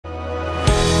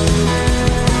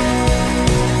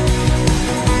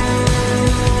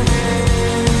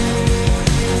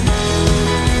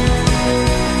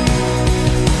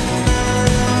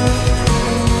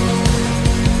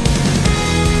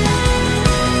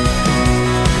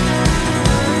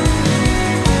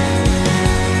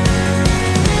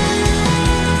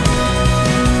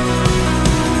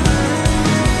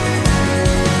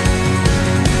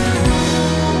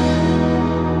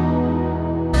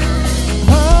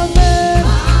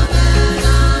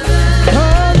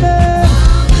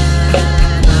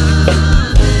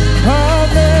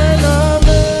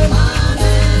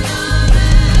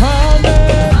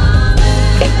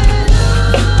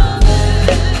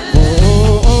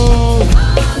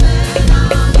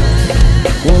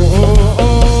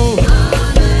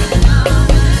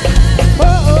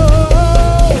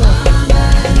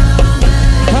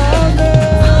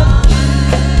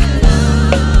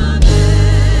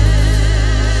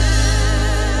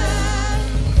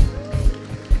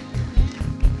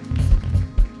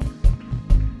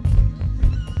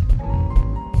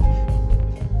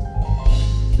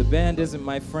band isn't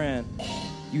my friend.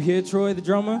 You hear Troy, the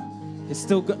drummer? It's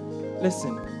still good.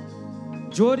 Listen,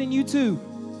 Jordan, you too.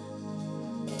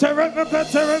 Terenica,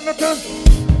 Terenica.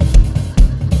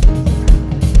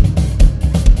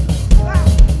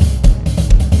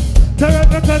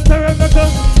 Terenica, Terenica.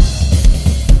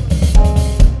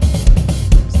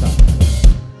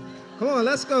 Come on,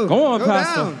 let's go. Go on, go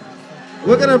Pastor. Down.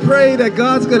 We're going to pray that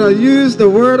God's going to use the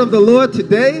word of the Lord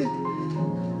today.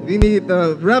 We need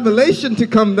the revelation to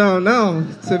come down now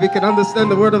so we can understand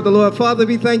the word of the Lord. Father,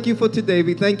 we thank you for today.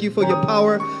 We thank you for your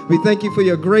power. We thank you for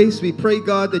your grace. We pray,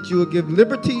 God, that you will give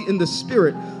liberty in the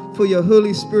Spirit for your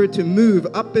Holy Spirit to move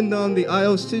up and down the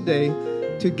aisles today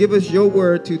to give us your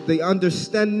word, to the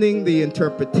understanding, the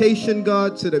interpretation,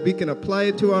 God, so that we can apply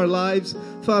it to our lives.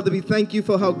 Father, we thank you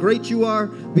for how great you are.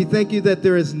 We thank you that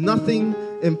there is nothing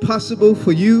impossible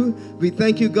for you. We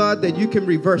thank you, God, that you can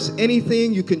reverse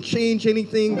anything. You can change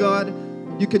anything, God.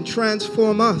 You can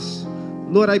transform us.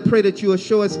 Lord, I pray that you will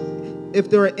show us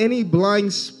if there are any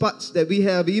blind spots that we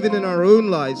have, even in our own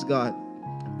lives, God,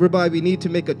 whereby we need to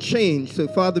make a change. So,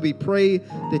 Father, we pray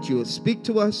that you will speak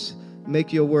to us,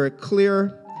 make your word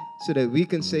clear so that we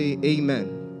can say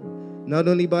amen. Not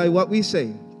only by what we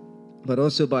say, but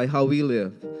also by how we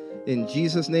live. In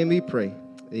Jesus' name we pray.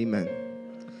 Amen.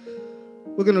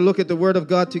 We're going to look at the Word of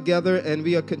God together, and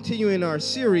we are continuing our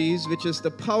series, which is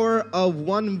the power of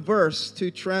one verse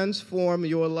to transform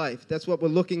your life. That's what we're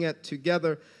looking at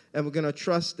together, and we're going to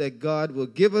trust that God will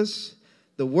give us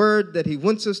the Word that He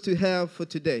wants us to have for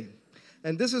today.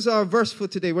 And this is our verse for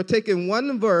today. We're taking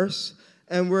one verse,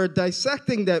 and we're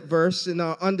dissecting that verse in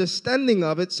our understanding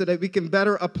of it so that we can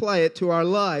better apply it to our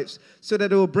lives, so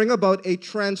that it will bring about a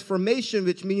transformation,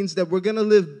 which means that we're going to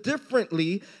live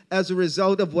differently as a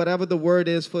result of whatever the word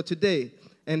is for today.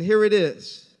 And here it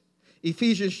is.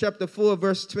 Ephesians chapter 4,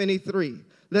 verse 23.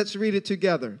 Let's read it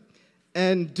together.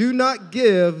 And do not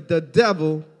give the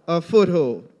devil a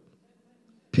foothold.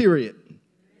 Period.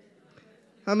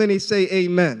 How many say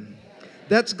amen?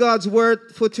 That's God's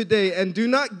word for today. And do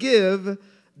not give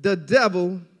the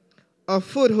devil a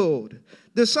foothold.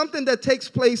 There's something that takes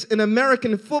place in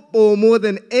American football more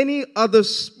than any other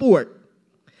sport.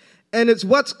 And it's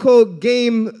what's called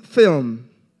game film.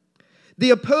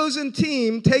 The opposing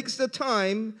team takes the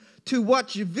time to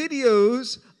watch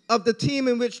videos of the team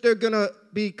in which they're going to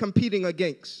be competing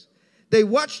against. They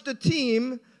watch the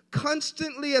team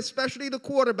constantly, especially the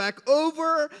quarterback,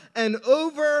 over and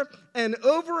over and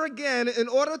over again in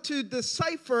order to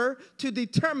decipher, to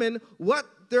determine what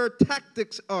their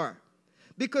tactics are.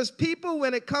 Because people,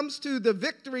 when it comes to the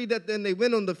victory that then they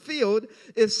win on the field,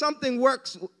 if something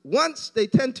works once, they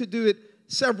tend to do it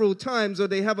several times, or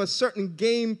they have a certain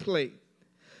gameplay.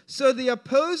 So the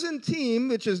opposing team,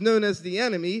 which is known as the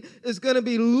enemy, is going to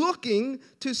be looking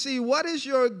to see what is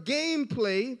your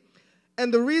gameplay.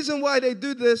 And the reason why they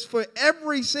do this for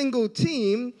every single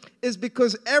team is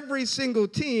because every single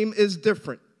team is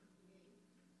different.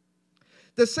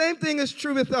 The same thing is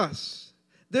true with us.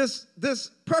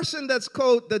 This person that's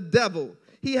called the devil,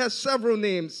 he has several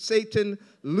names: Satan,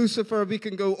 Lucifer, we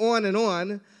can go on and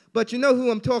on. But you know who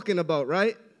I'm talking about,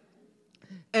 right?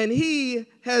 And he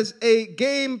has a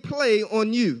game play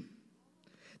on you.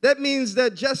 That means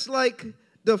that just like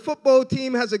the football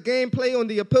team has a game play on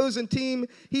the opposing team,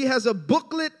 he has a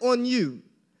booklet on you.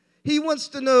 He wants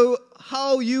to know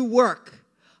how you work.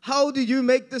 How do you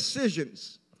make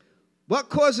decisions? What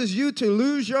causes you to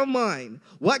lose your mind?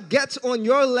 What gets on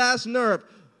your last nerve?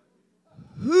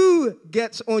 Who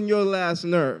gets on your last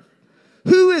nerve?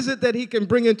 Who is it that he can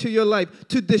bring into your life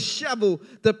to dishevel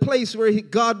the place where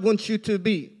God wants you to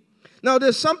be? Now,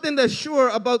 there's something that's sure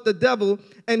about the devil,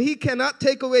 and he cannot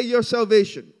take away your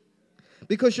salvation,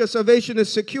 because your salvation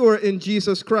is secure in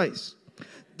Jesus Christ.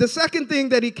 The second thing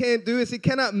that he can't do is he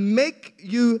cannot make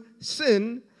you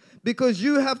sin, because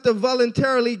you have to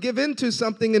voluntarily give into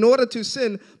something in order to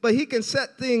sin, but he can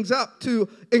set things up to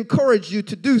encourage you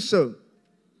to do so.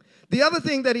 The other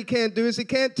thing that he can't do is he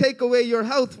can't take away your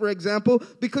health, for example,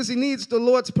 because he needs the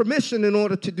Lord's permission in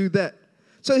order to do that.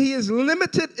 So he is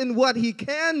limited in what he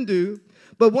can do,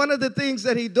 but one of the things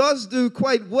that he does do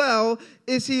quite well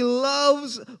is he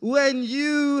loves when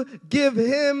you give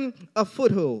him a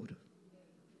foothold,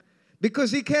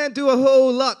 because he can't do a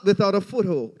whole lot without a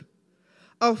foothold.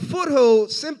 A foothold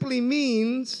simply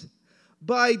means,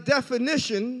 by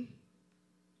definition,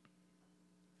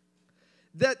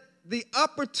 that the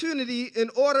opportunity in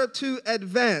order to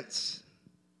advance.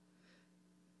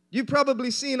 You've probably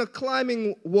seen a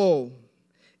climbing wall.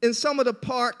 In some of the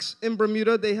parks in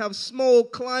Bermuda, they have small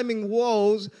climbing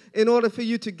walls in order for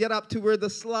you to get up to where the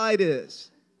slide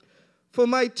is. For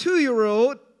my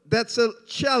 2-year-old, that's a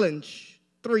challenge.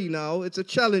 3 now. It's a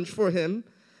challenge for him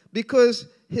because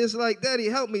he's like, Daddy,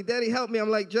 help me. Daddy, help me. I'm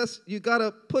like, you got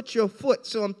to put your foot.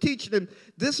 So I'm teaching him,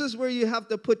 this is where you have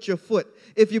to put your foot.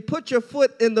 If you put your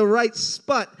foot in the right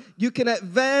spot, you can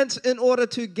advance in order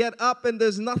to get up, and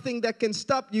there's nothing that can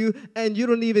stop you, and you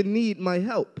don't even need my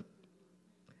help.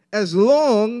 As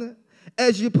long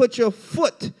as you put your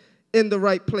foot in the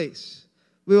right place.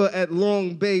 We were at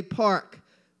Long Bay Park,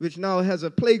 which now has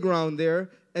a playground there,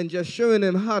 and just showing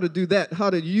them how to do that, how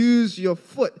to use your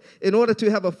foot in order to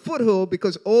have a foothold,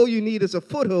 because all you need is a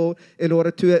foothold in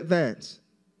order to advance.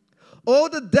 All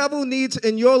the devil needs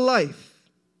in your life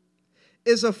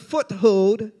is a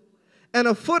foothold, and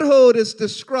a foothold is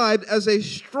described as a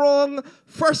strong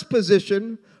first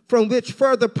position from which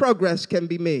further progress can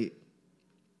be made.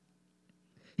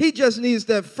 He just needs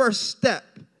that first step.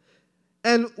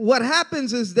 And what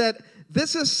happens is that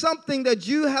this is something that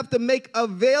you have to make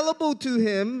available to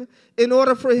him in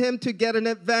order for him to get an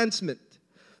advancement.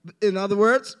 In other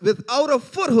words, without a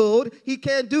foothold, he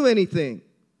can't do anything.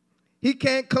 He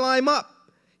can't climb up.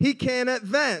 He can't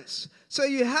advance. So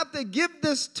you have to give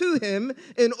this to him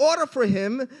in order for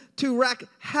him to wreak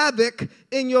havoc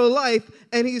in your life.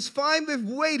 And he's fine with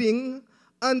waiting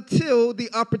until the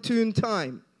opportune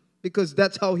time, because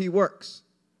that's how he works.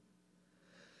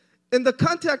 In the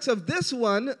context of this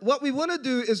one, what we want to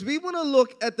do is we want to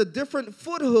look at the different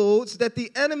footholds that the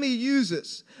enemy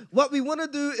uses. What we want to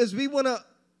do is we want to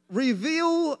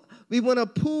reveal, we want to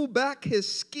pull back his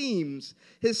schemes.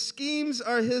 His schemes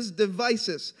are his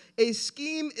devices. A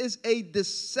scheme is a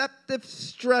deceptive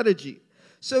strategy.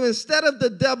 So instead of the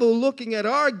devil looking at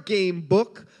our game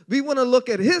book, we want to look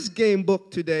at his game book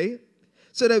today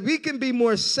so that we can be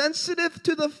more sensitive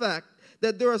to the fact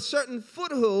that there are certain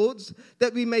footholds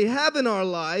that we may have in our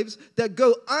lives that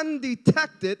go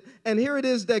undetected. And here it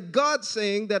is that God's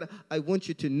saying that I want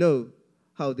you to know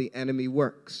how the enemy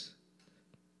works.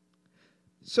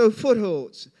 So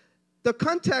footholds. The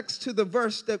context to the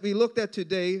verse that we looked at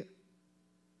today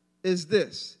is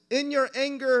this. In your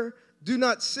anger, do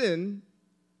not sin.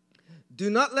 Do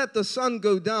not let the sun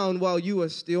go down while you are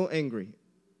still angry.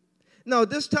 Now,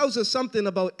 this tells us something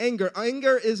about anger.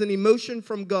 Anger is an emotion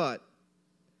from God.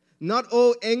 Not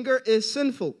all anger is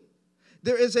sinful.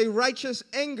 There is a righteous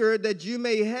anger that you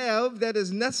may have that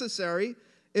is necessary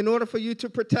in order for you to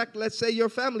protect, let's say, your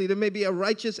family. There may be a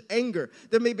righteous anger.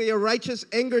 There may be a righteous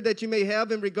anger that you may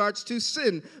have in regards to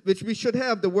sin, which we should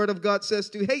have. The Word of God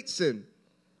says to hate sin.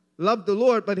 Love the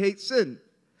Lord, but hate sin.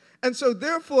 And so,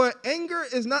 therefore, anger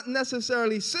is not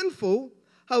necessarily sinful.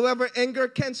 However, anger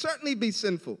can certainly be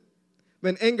sinful.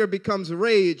 When anger becomes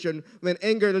rage, and when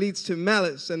anger leads to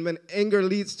malice, and when anger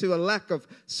leads to a lack of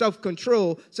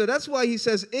self-control. So that's why he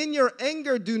says, in your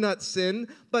anger do not sin,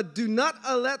 but do not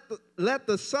let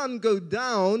the sun go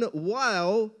down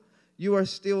while you are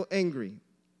still angry.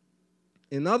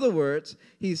 In other words,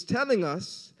 he's telling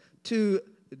us to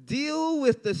deal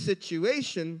with the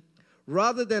situation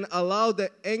rather than allow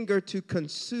the anger to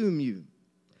consume you.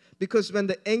 Because when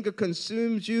the anger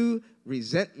consumes you,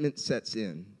 resentment sets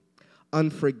in.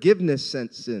 Unforgiveness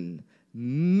sets in.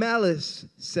 Malice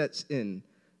sets in.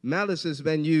 Malice is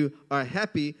when you are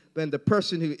happy when the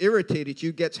person who irritated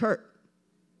you gets hurt.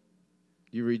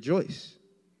 You rejoice.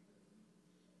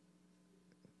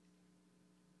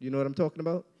 You know what I'm talking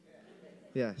about?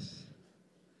 Yes.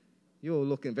 You're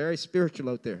looking very spiritual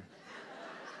out there.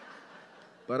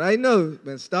 But I know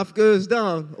when stuff goes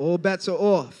down, all bets are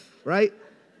off, right?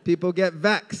 People get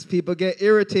vexed. People get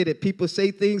irritated. People say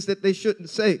things that they shouldn't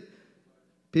say.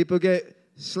 People get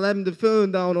slammed the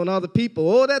phone down on other people.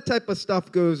 All that type of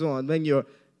stuff goes on when you're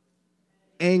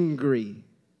angry.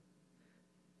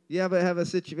 You ever have a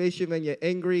situation when you're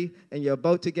angry and you're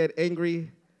about to get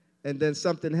angry and then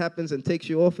something happens and takes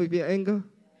you off of your anger?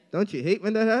 Don't you hate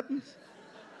when that happens?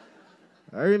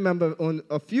 I remember on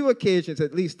a few occasions,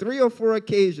 at least 3 or 4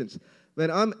 occasions, when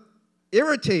I'm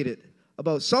irritated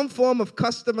about some form of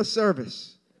customer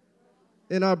service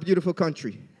in our beautiful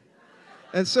country.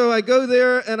 And so I go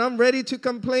there, and I'm ready to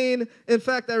complain. In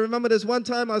fact, I remember this one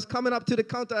time I was coming up to the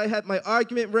counter. I had my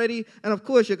argument ready. And, of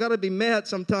course, you got to be mad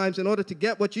sometimes in order to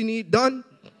get what you need done.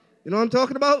 You know what I'm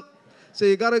talking about? So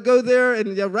you got to go there,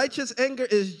 and your righteous anger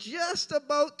is just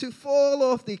about to fall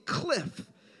off the cliff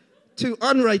to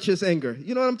unrighteous anger.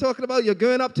 You know what I'm talking about? You're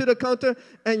going up to the counter,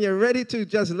 and you're ready to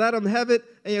just let them have it.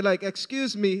 And you're like,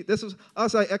 excuse me. I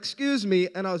was like, excuse me.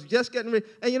 And I was just getting ready.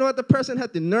 And you know what? The person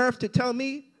had the nerve to tell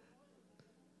me,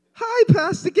 hi,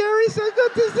 Pastor Gary, so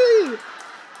good to see you.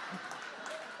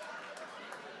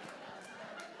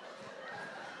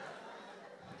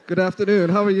 Good afternoon.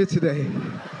 How are you today?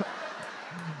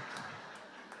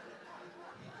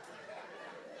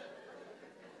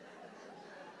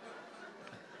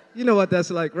 You know what that's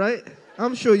like, right?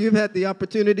 I'm sure you've had the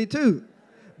opportunity too,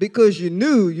 because you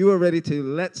knew you were ready to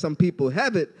let some people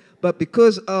have it, but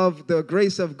because of the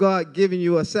grace of God giving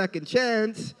you a second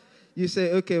chance, you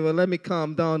say, okay, well, let me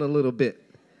calm down a little bit.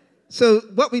 So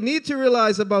what we need to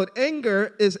realize about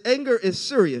anger is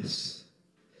serious.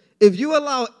 If you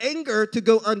allow anger to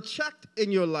go unchecked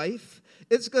in your life,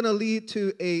 it's going to lead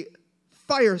to a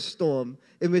firestorm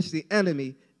in which the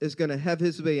enemy is going to have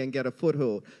his way and get a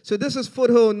foothold. So this is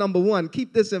foothold number one.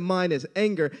 Keep this in mind as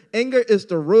anger. Anger is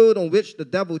the road on which the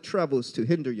devil travels to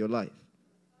hinder your life.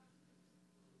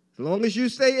 As long as you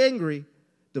stay angry,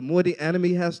 the more the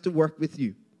enemy has to work with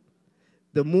you.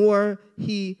 The more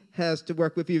he has to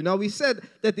work with you. Now, we said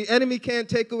that the enemy can't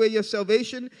take away your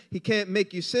salvation. He can't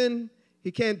make you sin. He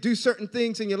can't do certain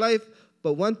things in your life.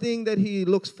 But one thing that he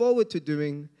looks forward to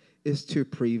doing is to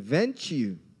prevent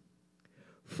you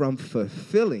from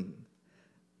fulfilling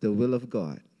the will of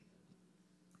God.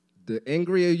 The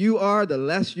angrier you are, the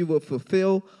less you will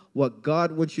fulfill what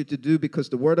God wants you to do, because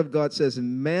the Word of God says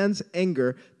man's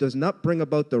anger does not bring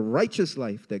about the righteous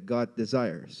life that God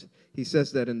desires. He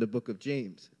says that in the book of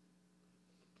James.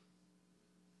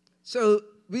 So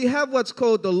we have what's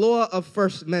called the law of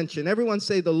first mention. Everyone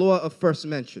say the law of first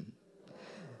mention.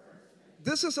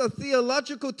 This is a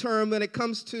theological term when it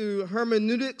comes to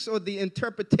hermeneutics, or the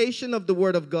interpretation of the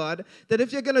Word of God, that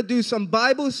if you're going to do some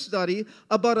Bible study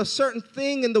about a certain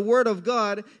thing in the Word of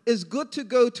God, it's good to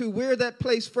go to where that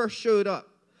place first showed up,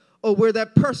 or where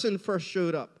that person first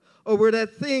showed up, or where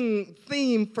that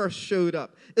theme first showed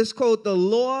up. It's called the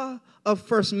law of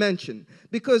first mention.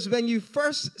 Because when you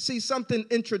first see something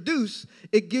introduced,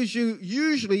 it gives you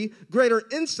usually greater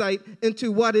insight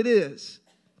into what it is.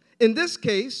 In this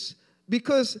case,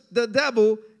 because the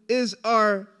devil is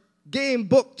our game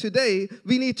book today,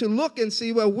 we need to look and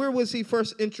see, well, where was he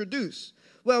first introduced?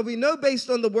 Well, we know based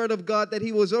on the Word of God that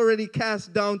he was already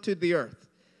cast down to the earth,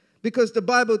 because the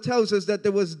Bible tells us that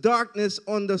there was darkness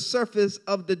on the surface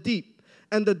of the deep,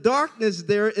 and the darkness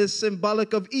there is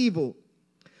symbolic of evil.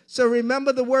 So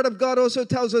remember, the Word of God also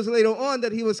tells us later on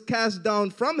that he was cast down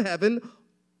from heaven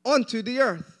onto the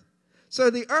earth. So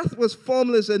the earth was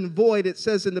formless and void, it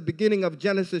says in the beginning of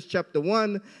Genesis chapter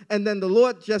 1. And then the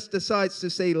Lord just decides to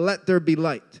say, let there be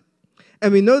light.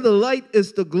 And we know the light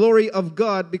is the glory of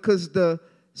God, because the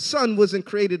sun wasn't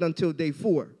created until day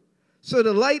 4. So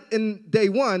the light in day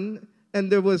 1, and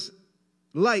there was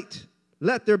light,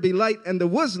 let there be light, and there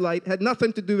was light, had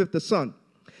nothing to do with the sun.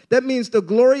 That means the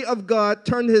glory of God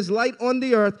turned his light on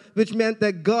the earth, which meant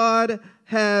that God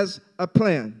has a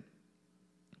plan.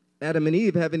 Adam and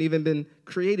Eve haven't even been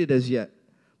created as yet,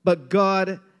 but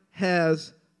God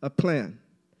has a plan.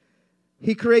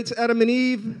 He creates Adam and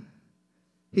Eve.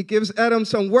 He gives Adam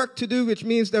some work to do, which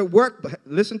means that work,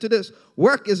 listen to this,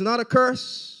 work is not a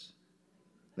curse.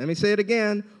 Let me say it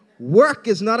again. Work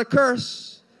is not a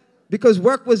curse, because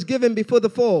work was given before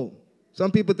the fall.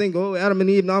 Some people think, oh, Adam and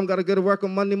Eve, now I'm going to go to work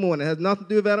on Monday morning. It has nothing to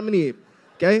do with Adam and Eve,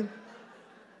 okay?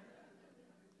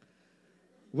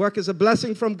 Work is a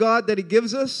blessing from God that he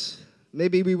gives us.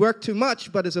 Maybe we work too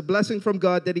much, but it's a blessing from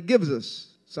God that he gives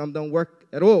us. Some don't work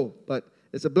at all, but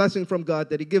it's a blessing from God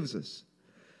that he gives us.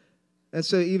 And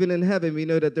so even in heaven, we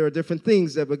know that there are different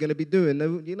things that we're going to be doing.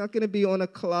 You're not going to be on a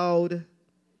cloud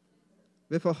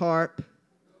with a harp,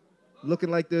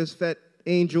 looking like there's fat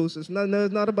angels. It's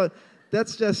not about...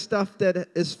 That's just stuff that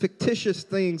is fictitious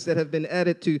things that have been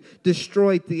added to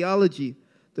destroy theology.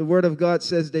 The Word of God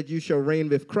says that you shall reign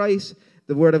with Christ.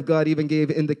 The Word of God even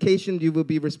gave indication you will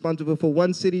be responsible for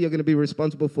one city. You're going to be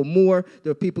responsible for more.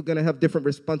 There are people going to have different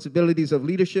responsibilities of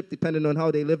leadership depending on how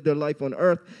they live their life on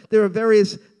earth. There are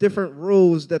various different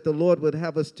roles that the Lord would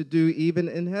have us to do even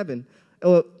in heaven.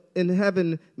 In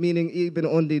heaven, meaning even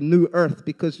on the new earth,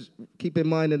 because keep in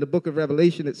mind in the book of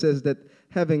Revelation, it says that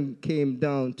heaven came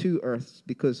down to earth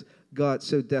because God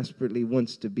so desperately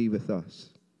wants to be with us.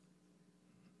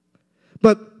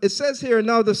 But it says here,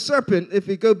 now the serpent, if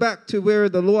we go back to where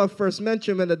the law first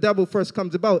mentioned, when the devil first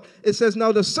comes about, it says,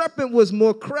 now the serpent was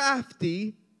more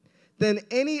crafty than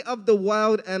any of the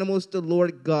wild animals the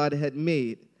Lord God had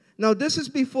made. Now, this is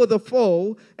before the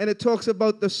fall, and it talks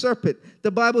about the serpent.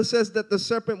 The Bible says that the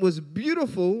serpent was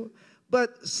beautiful,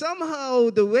 but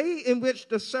somehow the way in which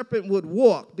the serpent would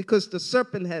walk, because the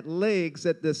serpent had legs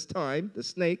at this time, the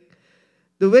snake,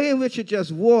 the way in which it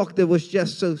just walked, it was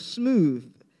just so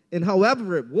smooth. And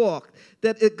however it walked,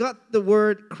 that it got the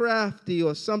word crafty,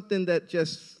 or something that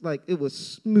just like it was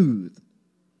smooth.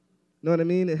 Know what I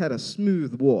mean? It had a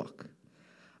smooth walk.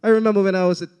 I remember when I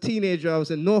was a teenager, I was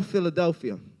in North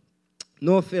Philadelphia.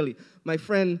 North Philly. My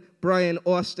friend Brian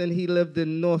Austin. He lived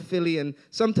in North Philly, and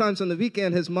sometimes on the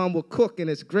weekend his mom will cook, and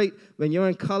it's great when you're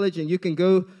in college and you can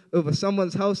go over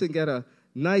someone's house and get a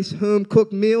nice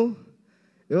home-cooked meal.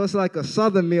 It was like a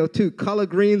southern meal too, collard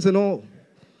greens and all.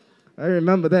 I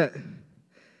remember that.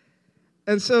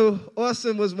 And so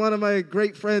Austin was one of my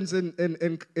great friends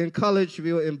in college.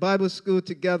 We were in Bible school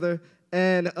together,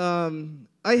 and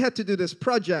I had to do this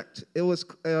project. It was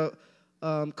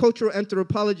cultural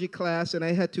anthropology class, and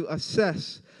I had to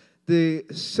assess the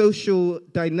social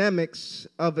dynamics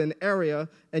of an area,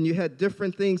 and you had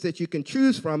different things that you can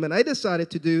choose from, and I decided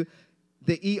to do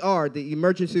the ER, the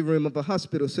emergency room of a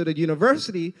hospital. So the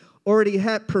university already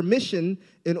had permission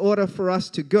in order for us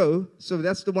to go, so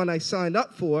that's the one I signed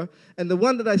up for, and the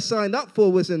one that I signed up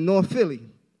for was in North Philly.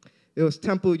 It was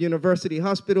Temple University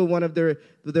Hospital, one of their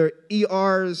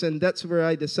ERs, and that's where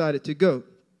I decided to go.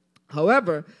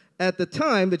 However, at the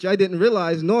time, which I didn't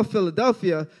realize, North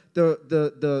Philadelphia,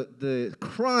 the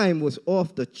crime was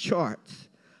off the charts.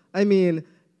 I mean,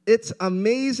 it's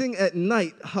amazing at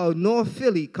night how North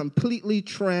Philly completely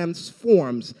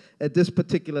transforms at this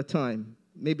particular time.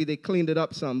 Maybe they cleaned it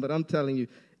up some, but I'm telling you,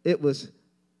 it was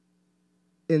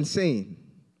insane.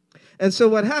 And so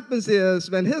what happens is,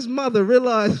 when his mother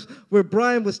realized where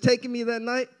Brian was taking me that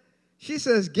night, she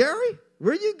says, "Gary,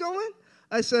 where you going?"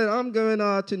 I said, "I'm going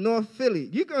to North Philly."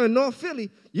 "You going to North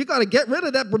Philly? You got to get rid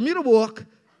of that Bermuda walk.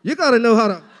 You got to know how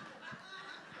to...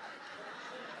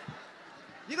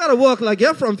 You got to walk like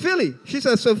you're from Philly." She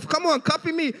said, "So come on,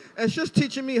 copy me." And she's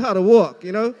teaching me how to walk,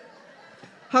 you know?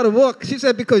 How to walk. She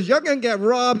said, "Because you're going to get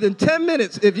robbed in 10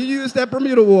 minutes if you use that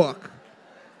Bermuda walk."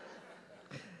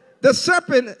 The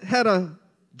serpent had a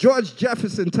George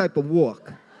Jefferson type of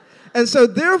walk. And so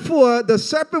therefore, the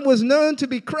serpent was known to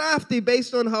be crafty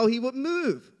based on how he would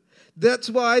move. That's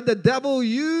why the devil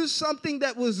used something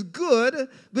that was good,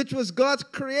 which was God's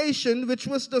creation, which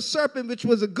was the serpent, which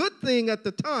was a good thing at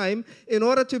the time, in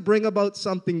order to bring about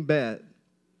something bad.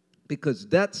 Because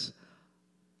that's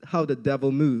how the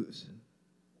devil moves.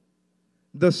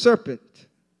 The serpent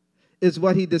is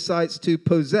what he decides to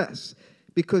possess,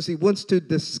 because he wants to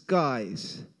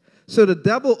disguise. So the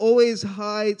devil always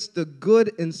hides the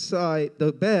good inside,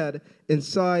 the bad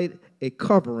inside a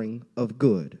covering of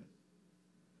good.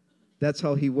 That's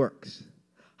how he works.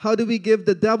 How do we give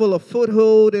the devil a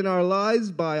foothold in our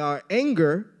lives? By our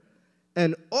anger,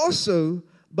 and also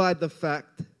by the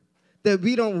fact that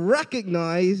we don't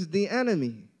recognize the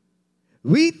enemy.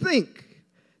 We think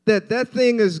that that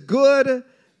thing is good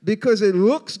because it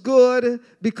looks good,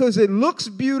 because it looks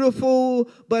beautiful,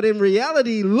 but in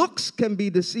reality, looks can be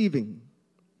deceiving.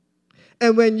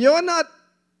 And when you're not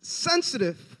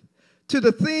sensitive to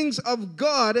the things of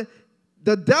God,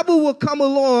 the devil will come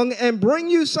along and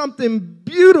bring you something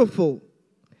beautiful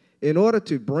in order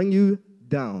to bring you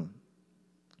down.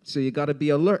 So you got to be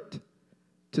alert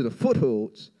to the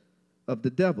footholds of the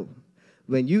devil.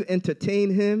 When you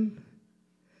entertain him,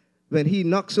 when he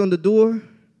knocks on the door,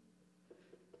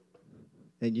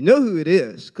 and you know who it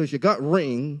is because you got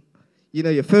Ring, you know,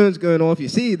 your phone's going off, you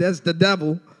see that's the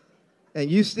devil,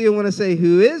 and you still want to say,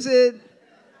 "Who is it?"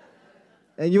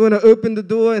 And you want to open the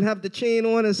door and have the chain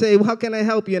on and say, "Well, how can I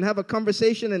help you?" and have a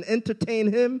conversation and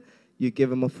entertain him, you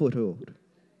give him a foothold.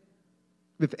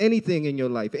 With anything in your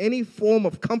life, any form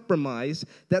of compromise,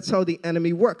 that's how the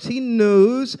enemy works. He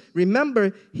knows,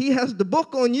 remember, he has the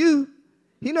book on you.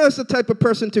 He knows the type of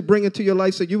person to bring into your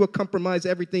life, so you will compromise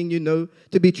everything you know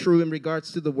to be true in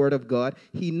regards to the Word of God.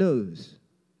 He knows.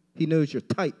 He knows your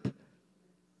type.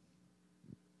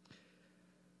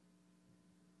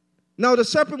 Now, the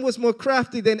serpent was more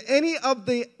crafty than any of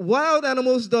the wild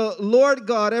animals the Lord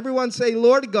God, everyone say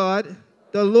Lord God,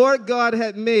 the Lord God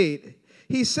had made.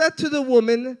 He said to the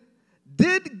woman,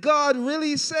 "Did God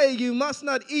really say you must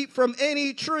not eat from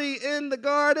any tree in the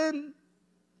garden?"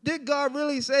 Did God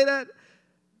really say that?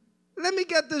 Let me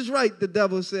get this right, the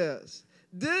devil says.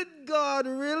 Did God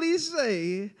really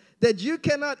say that you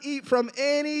cannot eat from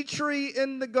any tree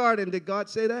in the garden? Did God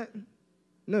say that?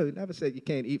 No, he never said you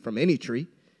can't eat from any tree.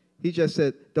 He just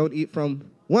said don't eat from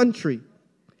one tree.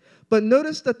 But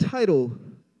notice the title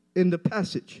in the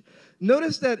passage.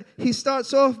 Notice that he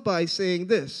starts off by saying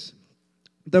this.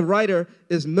 The writer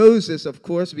is Moses, of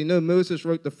course. We know Moses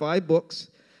wrote the 5 books.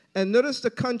 And notice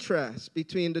the contrast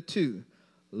between the two.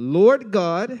 Lord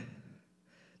God.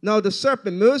 Now the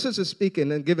serpent, Moses is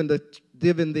speaking and giving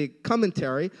the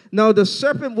commentary. Now the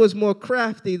serpent was more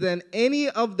crafty than any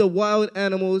of the wild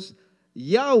animals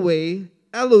Yahweh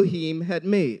Elohim had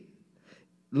made.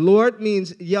 Lord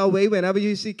means Yahweh. Whenever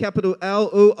you see capital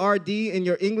L-O-R-D in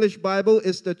your English Bible,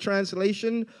 it's the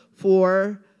translation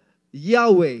for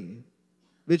Yahweh.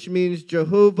 which means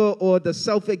Jehovah, or the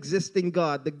self-existing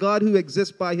God, the God who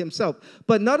exists by himself.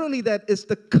 But not only that, it's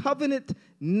the covenant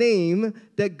name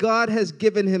that God has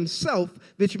given himself,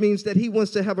 which means that he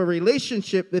wants to have a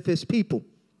relationship with his people.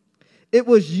 It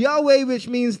was Yahweh, which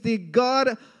means the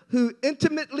God who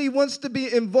intimately wants to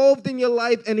be involved in your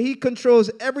life, and he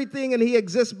controls everything, and he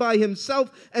exists by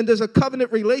himself, and there's a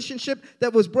covenant relationship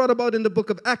that was brought about in the book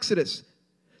of Exodus.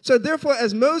 So therefore,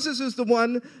 as Moses is the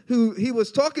one who he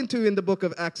was talking to in the book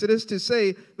of Exodus, to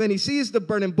say, when he sees the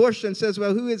burning bush and says,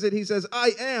 well, who is it? He says,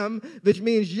 I am, which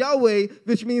means Yahweh,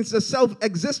 which means the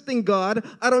self-existing God.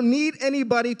 I don't need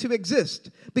anybody to exist.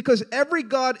 Because every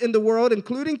god in the world,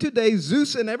 including today,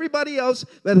 Zeus and everybody else,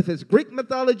 whether it's Greek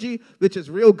mythology, which is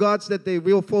real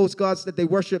false gods that they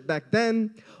worship back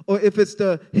then, or if it's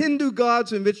the Hindu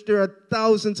gods, in which there are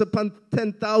thousands upon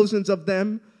 10,000s of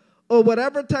them, or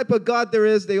whatever type of God there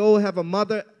is, they all have a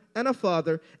mother and a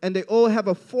father, and they all have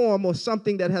a form or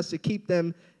something that has to keep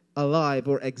them alive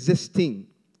or existing.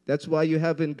 That's why you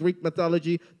have in Greek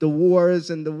mythology the wars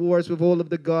with all of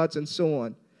the gods and so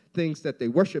on, things that they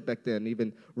worship back then,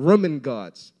 even Roman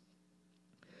gods.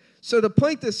 So the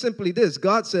point is simply this: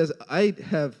 God says, I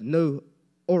have no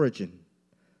origin.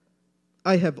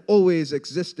 I have always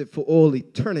existed for all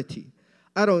eternity.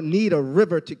 I don't need a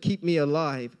river to keep me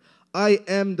alive. I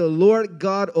am the Lord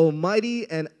God Almighty,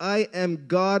 and I am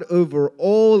God over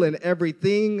all and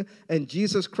everything. And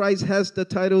Jesus Christ has the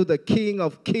title, the King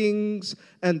of Kings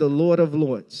and the Lord of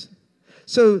Lords.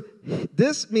 So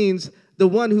this means the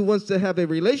one who wants to have a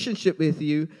relationship with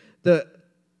you, the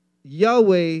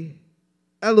Yahweh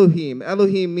Elohim.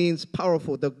 Elohim means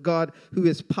powerful, the God who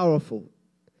is powerful.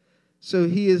 So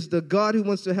he is the God who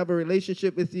wants to have a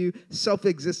relationship with you,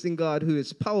 self-existing God who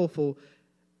is powerful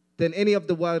than any of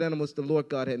the wild animals the Lord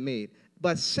God had made.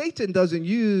 But Satan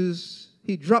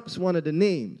he drops one of the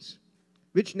names.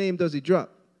 Which name does he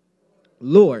drop?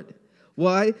 Lord.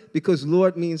 Why? Because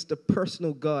Lord means the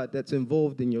personal God that's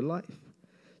involved in your life.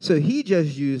 So he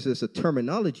just uses a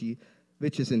terminology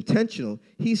which is intentional.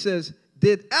 He says,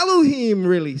 did Elohim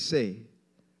really say,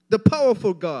 the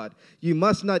powerful God, you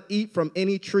must not eat from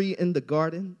any tree in the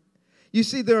garden? You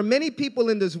see, there are many people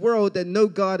in this world that know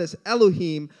God as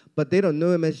Elohim, but they don't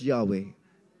know him as Yahweh.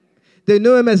 They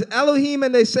know him as Elohim,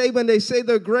 and when they say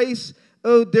their grace,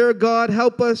 oh, dear God,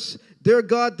 help us. Dear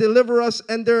God, deliver us.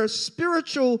 And they're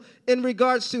spiritual in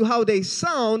regards to how they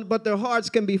sound, but their hearts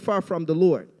can be far from the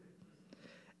Lord.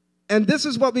 And this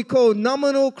is what we call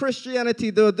nominal Christianity.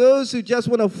 There are those who just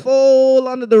want to fall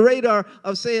under the radar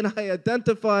of saying, I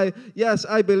identify, yes,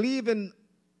 I believe in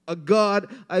a God.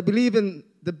 I believe in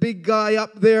the big guy up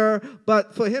there,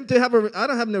 but for him to have I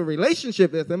don't have no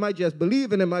relationship with him. I just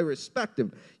believe in him. I respect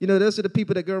him. You know, those are the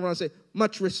people that go around and say,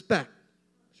 much respect.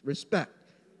 Respect.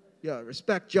 Yeah,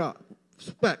 respect, Jah.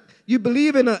 Respect. You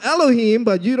believe in an Elohim,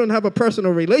 but you don't have a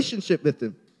personal relationship with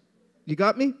him. You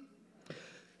got me?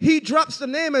 He drops the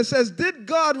name and says, did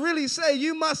God really say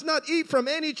you must not eat from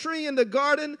any tree in the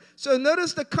garden? So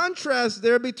notice the contrast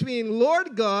there between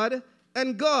Lord God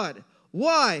and God.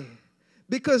 Why?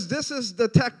 Because this is the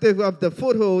tactic of the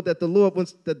foothold that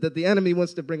the enemy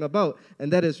wants to bring about,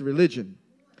 and that is religion.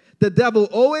 The devil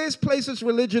always places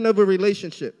religion over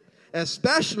relationship,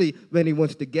 especially when he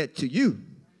wants to get to you.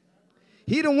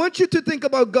 He don't want you to think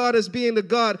about God as being the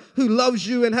God who loves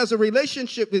you and has a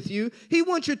relationship with you. He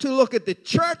wants you to look at the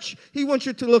church. He wants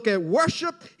you to look at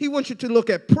worship. He wants you to look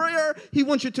at prayer. He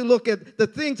wants you to look at the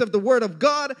things of the Word of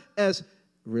God as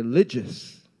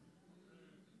religious.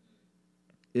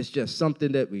 It's just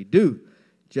something that we do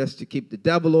just to keep the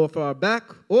devil off our back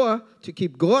or to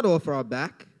keep God off our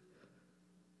back.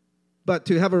 But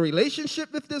to have a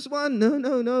relationship with this one,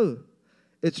 no.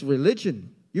 It's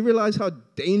religion. You realize how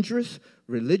dangerous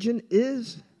religion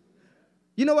is?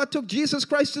 You know what took Jesus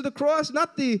Christ to the cross?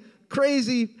 Not the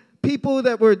crazy people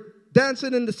that were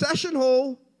dancing in the session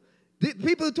hall. The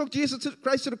people who took Jesus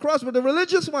Christ to the cross were the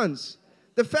religious ones,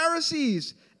 the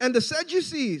Pharisees and the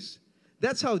Sadducees.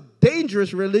 That's how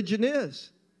dangerous religion is.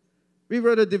 We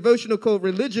wrote a devotional called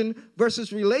Religion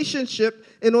versus Relationship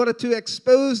in order to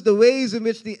expose the ways in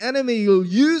which the enemy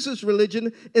uses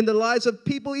religion in the lives of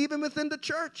people, even within the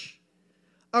church.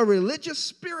 A religious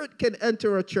spirit can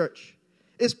enter a church.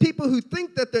 It's people who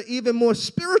think that they're even more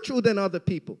spiritual than other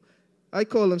people. I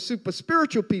call them super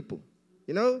spiritual people.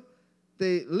 You know,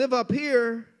 they live up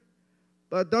here,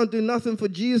 but don't do nothing for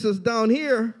Jesus down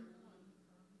here.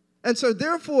 And so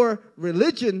therefore,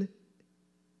 religion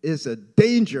is a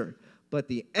danger. But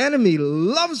the enemy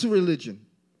loves religion.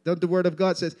 The Word of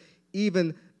God says,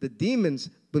 even the demons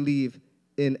believe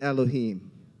in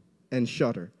Elohim and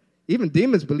shudder. Even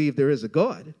demons believe there is a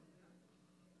God.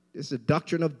 It's a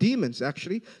doctrine of demons,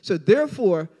 actually. So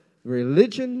therefore,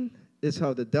 religion is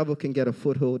how the devil can get a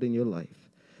foothold in your life.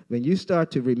 When you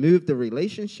start to remove the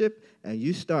relationship and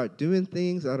you start doing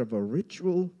things out of a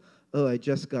ritual, oh, I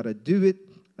just got to do it.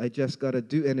 I just got to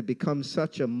do, and it becomes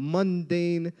such a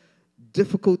mundane,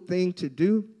 difficult thing to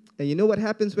do. And you know what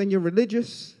happens when you're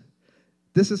religious?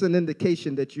 This is an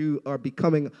indication that you are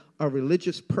becoming a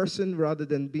religious person rather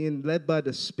than being led by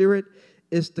the Spirit.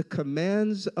 Is the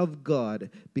commands of God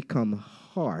become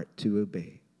hard to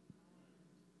obey.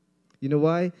 You know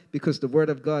why? Because the Word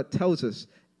of God tells us,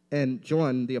 and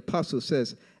John the Apostle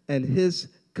says, and his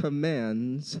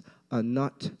commands are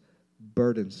not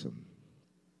burdensome.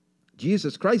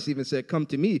 Jesus Christ even said, come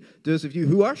to me, those of you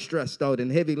who are stressed out and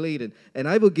heavy laden, and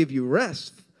I will give you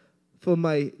rest, for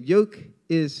my yoke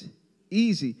is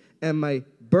easy and my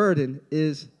burden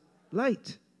is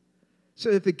light. So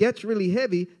if it gets really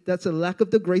heavy, that's a lack of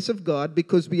the grace of God,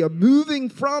 because we are moving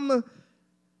from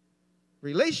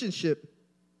relationship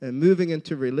and moving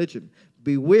into religion.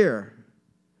 Beware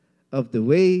of the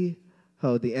way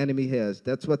how the enemy has.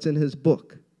 That's what's in his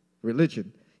book,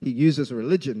 religion. He uses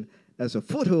religion as a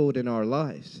foothold in our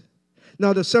lives.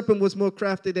 Now the serpent was more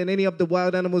crafty than any of the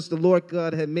wild animals the Lord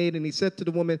God had made, and he said to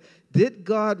the woman, did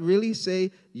God really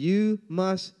say you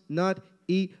must not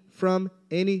eat from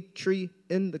any tree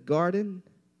in the garden?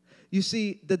 You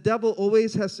see, the devil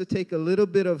always has to take a little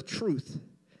bit of truth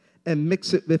and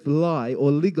mix it with lie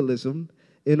or legalism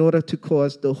in order to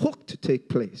cause the hook to take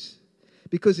place.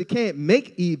 Because he can't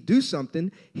make Eve do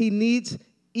something. He needs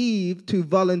Eve to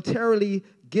voluntarily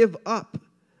give up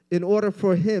in order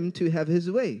for him to have his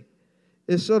way.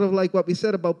 It's sort of like what we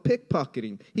said about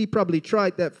pickpocketing. He probably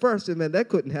tried that first, and then that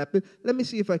couldn't happen. Let me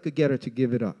see if I could get her to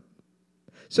give it up.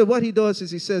 So what he does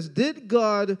is he says, did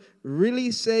God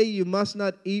really say you must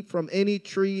not eat from any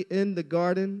tree in the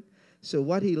garden? So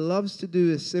what he loves to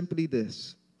do is simply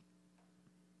this.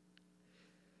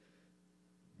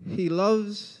 He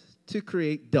loves to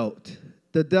create doubt.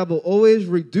 The devil always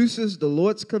reduces the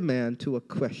Lord's command to a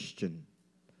question.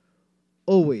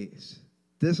 Always.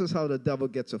 This is how the devil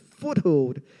gets a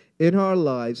foothold in our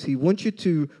lives. He wants you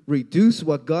to reduce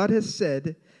what God has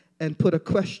said and put a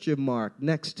question mark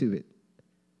next to it.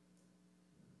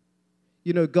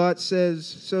 You know, God says,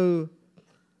 so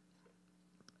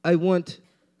I want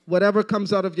whatever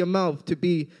comes out of your mouth to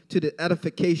be to the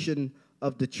edification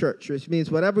of the church, which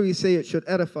means whatever we say, it should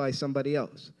edify somebody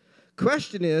else.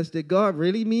 Question is, did God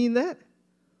really mean that?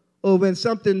 Or when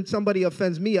somebody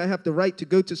offends me, I have the right to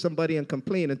go to somebody and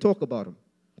complain and talk about them?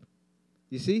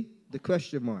 You see? The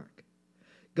question mark.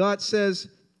 God says,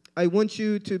 I want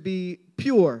you to be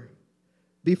pure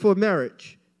before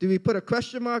marriage. Do we put a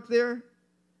question mark there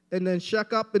and then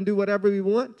shuck up and do whatever we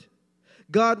want?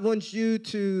 God wants you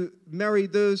to marry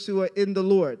those who are in the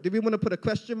Lord. Do we want to put a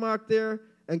question mark there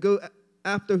and go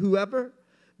after whoever?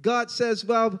 God says,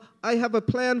 well, I have a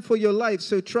plan for your life,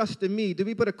 so trust in me. Do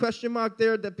we put a question mark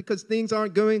there that because things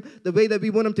aren't going the way that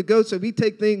we want them to go, so we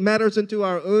take matters into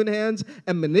our own hands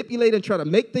and manipulate and try to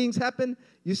make things happen?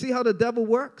 You see how the devil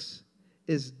works?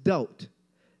 Is doubt.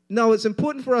 Now, it's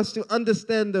important for us to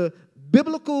understand the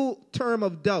biblical term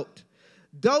of doubt.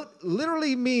 Doubt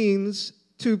literally means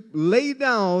to lay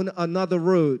down another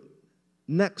road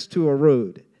next to a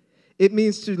road. It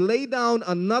means to lay down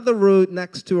another road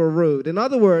next to a road. In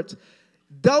other words,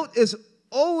 doubt is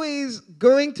always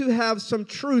going to have some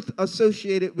truth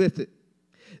associated with it.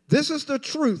 This is the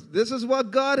truth. This is what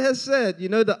God has said. You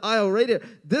know, the aisle right there.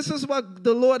 This is what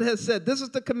the Lord has said. This is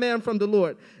the command from the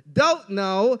Lord. Doubt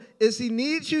now is he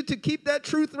needs you to keep that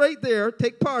truth right there,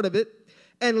 take part of it,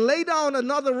 and lay down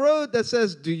another road that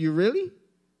says, do you really?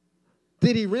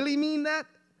 Did he really mean that?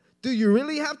 Do you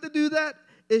really have to do that?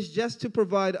 It's just to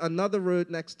provide another road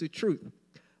next to truth.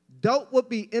 Doubt would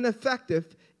be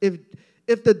ineffective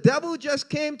if the devil just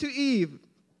came to Eve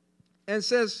and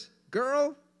says,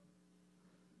 girl,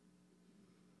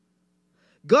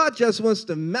 God just wants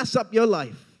to mess up your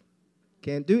life.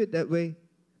 Can't do it that way.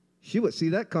 She would see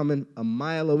that coming a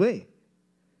mile away.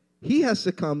 He has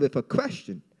to come with a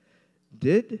question.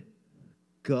 Did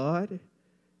God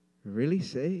really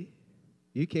say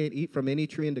you can't eat from any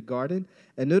tree in the garden?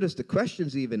 And notice the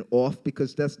question's even off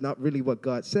because that's not really what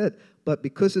God said. But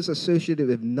because it's associated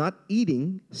with not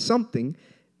eating something,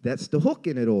 that's the hook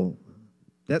in it all.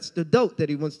 That's the doubt that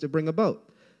he wants to bring about.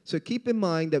 So keep in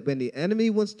mind that when the enemy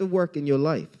wants to work in your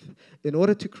life, in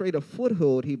order to create a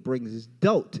foothold, he brings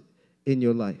doubt in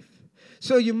your life.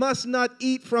 So you must not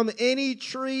eat from any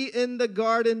tree in the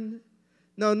garden.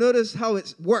 Now notice how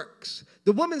it works.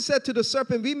 The woman said to the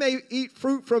serpent, we may eat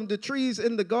fruit from the trees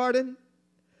in the garden.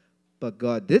 But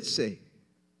God did say,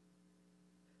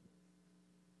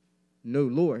 no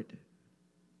Lord.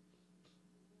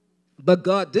 But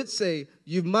God did say,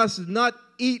 you must not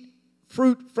eat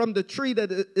fruit from the tree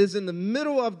that is in the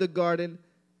middle of the garden,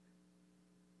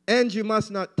 and you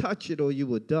must not touch it or you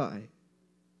will die.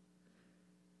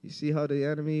 You see how the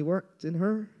enemy worked in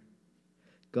her?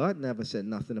 God never said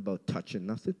nothing about touching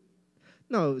nothing.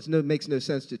 No, it makes no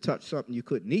sense to touch something you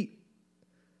couldn't eat.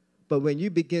 But when you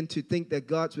begin to think that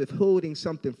God's withholding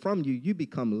something from you, you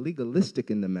become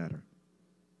legalistic in the matter.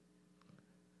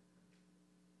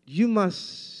 You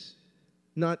must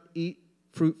not eat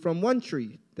fruit from one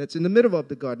tree that's in the middle of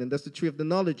the garden. That's the tree of the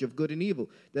knowledge of good and evil.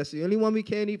 That's the only one we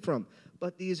can't eat from.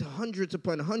 But these hundreds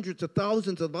upon hundreds of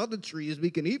thousands of other trees we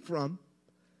can eat from,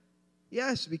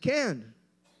 yes, we can.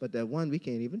 But that one, we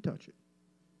can't even touch it.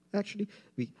 Actually,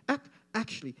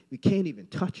 we can't even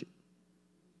touch it.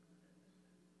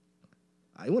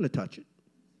 I want to touch it,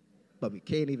 but we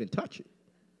can't even touch it.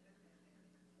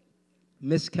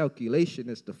 Miscalculation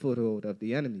is the foothold of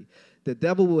the enemy. The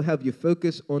devil will have you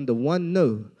focus on the one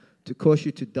no to cause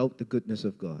you to doubt the goodness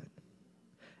of God.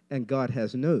 And God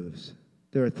has no's.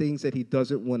 There are things that he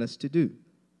doesn't want us to do.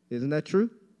 Isn't that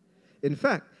true? In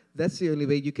fact, that's the only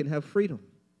way you can have freedom.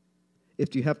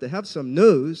 If you have to have some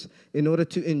no's in order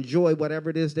to enjoy whatever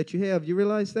it is that you have, you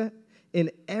realize that? In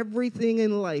everything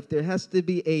in life, there has to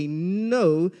be a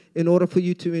no in order for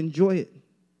you to enjoy it.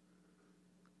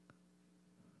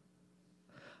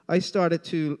 I started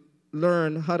to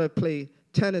learn how to play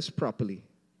tennis properly.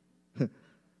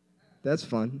 That's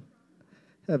fun.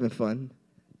 Having fun.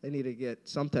 I need to get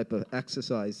some type of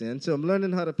exercise in. So I'm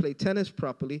learning how to play tennis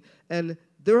properly. And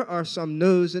there are some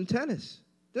no's in tennis.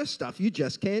 There's stuff you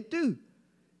just can't do.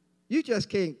 You just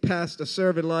can't pass the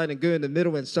serving line and go in the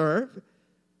middle and serve.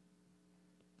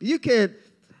 You can't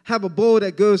have a ball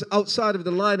that goes outside of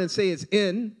the line and say it's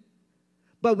in.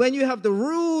 But when you have the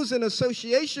rules in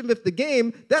association with the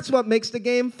game, that's what makes the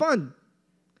game fun.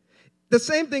 The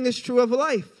same thing is true of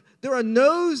life. There are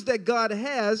no's that God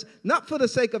has, not for the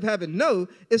sake of having no,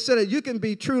 it's so that you can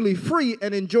be truly free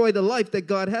and enjoy the life that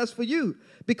God has for you.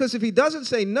 Because if he doesn't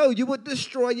say no, you would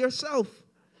destroy yourself.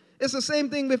 It's the same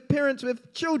thing with parents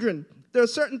with children. There are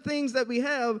certain things that we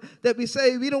have that we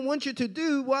say we don't want you to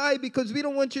do. Why? Because we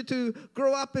don't want you to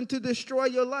grow up and to destroy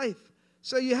your life.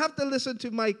 So you have to listen to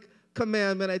my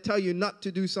command when I tell you not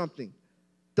to do something.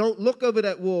 Don't look over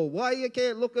that wall. Why you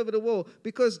can't look over the wall?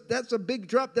 Because that's a big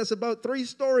drop that's about 3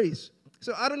 stories.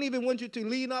 So I don't even want you to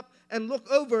lean up and look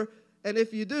over. And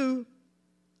if you do,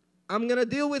 I'm going to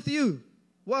deal with you.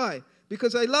 Why?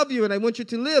 Because I love you and I want you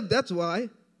to live. That's why.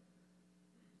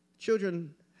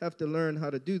 Children have to learn how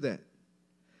to do that.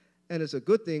 And it's a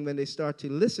good thing when they start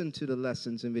to listen to the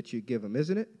lessons in which you give them,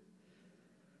 isn't it?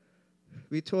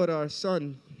 We taught our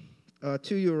son,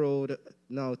 2-year-old,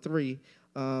 now 3,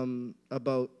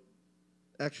 about,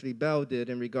 actually Belle did,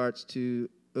 in regards to,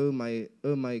 oh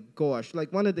my gosh.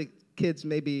 Like one of the kids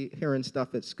may be hearing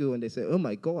stuff at school and they say, oh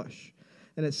my gosh.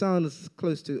 And it sounds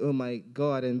close to, oh my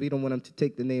God, and we don't want them to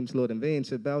take the name's Lord in vain.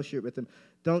 So Belle shared with them,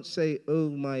 don't say, oh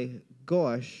my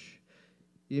gosh.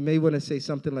 You may want to say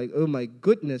something like, oh my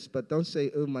goodness, but don't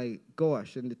say, oh my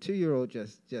gosh. And the 2-year-old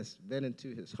just went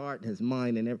into his heart and his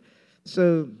mind. And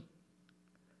so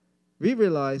we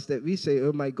realized that we say,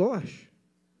 oh my gosh,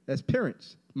 as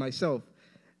parents, myself.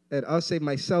 And I'll say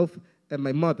myself and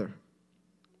my mother.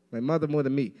 My mother more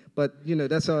than me. But, you know,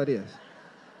 that's how it is.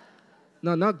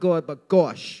 No, not God, but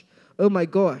gosh. Oh my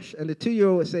gosh. And the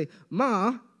 2-year-old would say,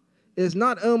 Ma, it's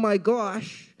not oh my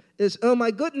gosh, it's oh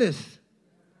my goodness.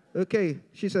 Okay,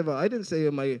 she said, well, I didn't say,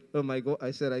 oh my God.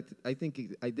 I said, I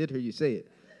think I did hear you say it.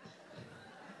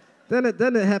 Then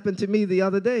it happened to me the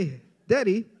other day.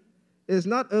 Daddy is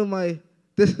not, oh my,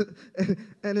 this,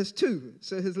 and it's 2,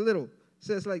 so his little.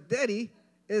 So it's like, Daddy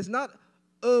is not,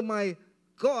 oh my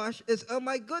gosh, it's oh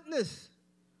my goodness.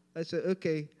 I said,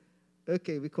 okay,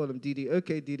 we call him Didi.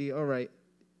 Okay, Didi, all right.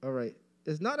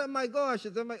 It's not oh my gosh,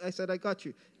 it's oh my, I said, I got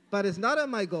you. But it's not oh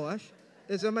my gosh,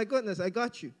 it's oh my goodness, I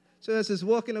got you. So as he's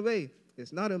walking away,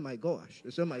 it's not oh my gosh,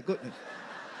 it's oh my goodness.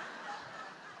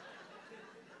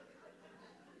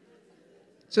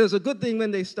 So it's a good thing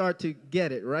when they start to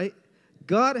get it, right?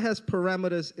 God has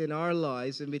parameters in our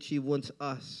lives in which he wants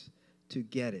us to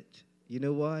get it. You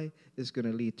know why? It's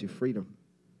going to lead to freedom.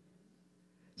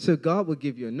 So God will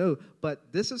give you a no, but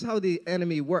this is how the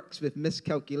enemy works with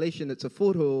miscalculation. It's a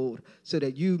foothold so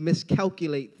that you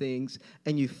miscalculate things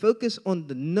and you focus on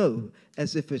the no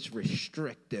as if it's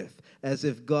restrictive, as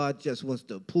if God just wants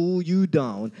to pull you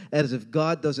down, as if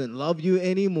God doesn't love you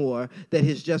anymore, that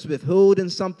he's just withholding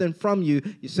something from you.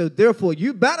 So therefore,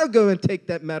 you better go and take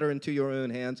that matter into your own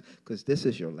hands because this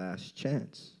is your last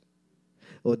chance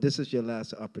or this is your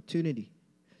last opportunity.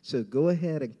 So go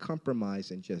ahead and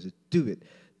compromise and just do it.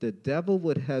 The devil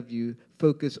would have you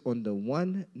focus on the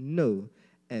one no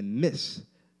and miss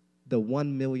the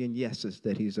 1 million yeses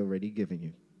that he's already given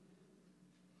you.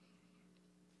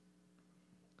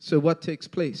 So what takes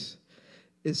place?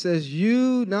 It says,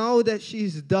 you, now that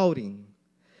she's doubting,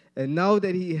 and now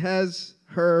that he has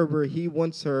her where he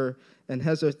wants her and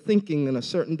has her thinking in a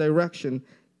certain direction,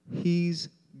 he's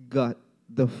got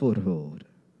the foothold.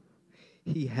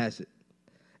 He has it.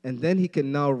 And then he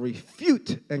can now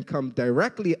refute and come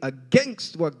directly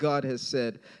against what God has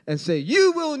said and say,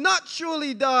 you will not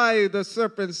surely die, the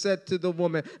serpent said to the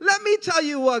woman. Let me tell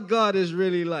you what God is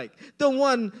really like. The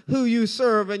one who you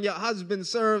serve and your husband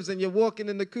serves, and you're walking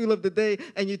in the cool of the day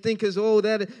and you think is, oh,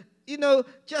 that, you know,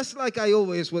 just like I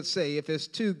always would say, if it's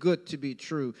too good to be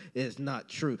true, it's not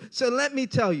true. So let me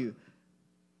tell you,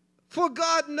 for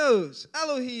God knows,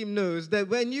 Elohim knows, that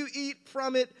when you eat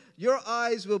from it, your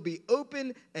eyes will be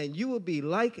open and you will be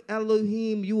like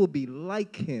Elohim. You will be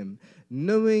like him,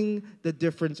 knowing the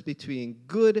difference between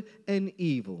good and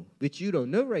evil, which you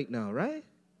don't know right now, right?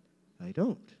 I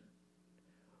don't.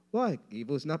 Why?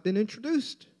 Evil has not been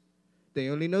introduced. They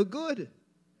only know good.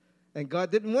 And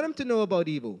God didn't want them to know about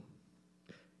evil.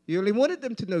 He only wanted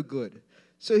them to know good.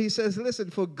 So he says, listen,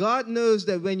 for God knows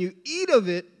that when you eat of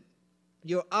it,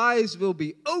 your eyes will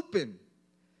be open.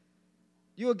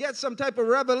 You will get some type of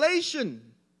revelation,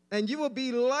 and you will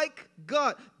be like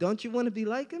God. Don't you want to be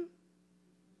like him?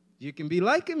 You can be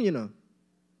like him, you know.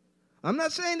 I'm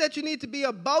not saying that you need to be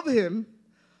above him.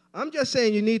 I'm just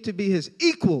saying you need to be his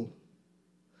equal.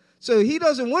 So he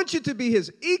doesn't want you to be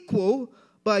his equal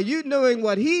by you knowing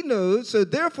what he knows. So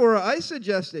therefore, I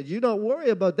suggest that you don't worry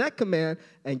about that command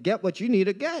and get what you need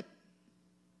to get.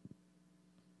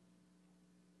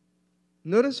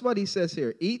 Notice what he says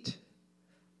here. Eat,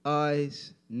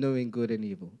 eyes, knowing good and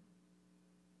evil.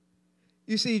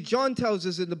 You see, John tells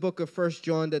us in the book of 1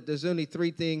 John that there's only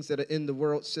 3 things that are in the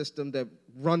world system, that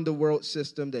run the world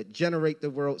system, that generate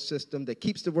the world system, that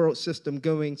keeps the world system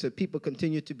going so people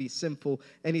continue to be sinful.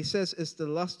 And he says it's the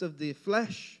lust of the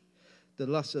flesh, the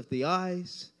lust of the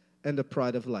eyes, and the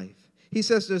pride of life. He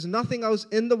says there's nothing else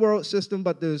in the world system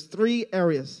but those 3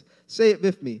 areas. Say it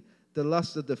with me. The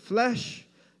lust of the flesh,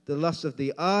 the lust of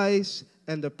the eyes,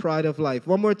 and the pride of life.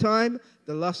 One more time.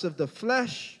 The lust of the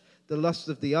flesh, the lust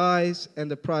of the eyes, and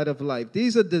the pride of life.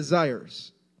 These are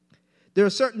desires. There are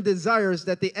certain desires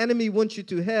that the enemy wants you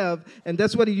to have, and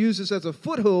that's what he uses as a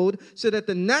foothold, so that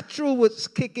the natural would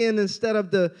kick in instead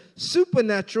of the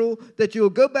supernatural, that you'll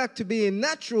go back to being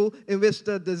natural, in which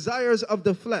the desires of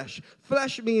the flesh.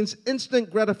 Flesh means instant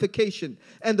gratification.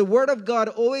 And the Word of God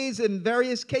always, in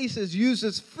various cases,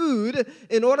 uses food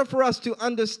in order for us to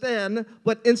understand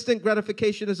what instant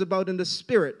gratification is about in the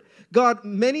spirit. God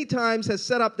many times has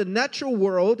set up the natural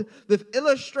world with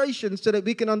illustrations so that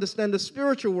we can understand the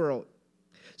spiritual world.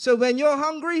 So when you're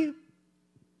hungry,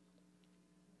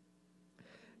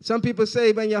 some people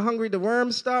say when you're hungry, the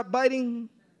worms start biting.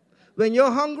 When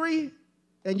you're hungry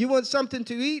and you want something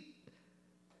to eat,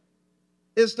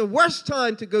 it's the worst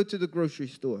time to go to the grocery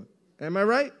store. Am I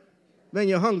right? When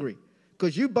you're hungry.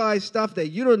 Because you buy stuff that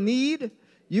you don't need.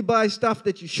 You buy stuff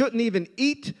that you shouldn't even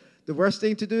eat. The worst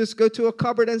thing to do is go to a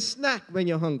cupboard and snack when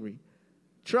you're hungry.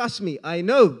 Trust me, I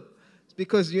know. It's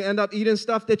because you end up eating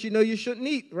stuff that you know you shouldn't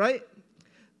eat, right?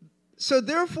 So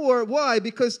therefore, why?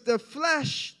 Because the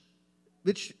flesh,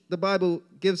 which the Bible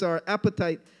gives our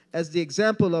appetite as the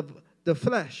example of the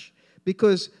flesh.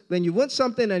 Because when you want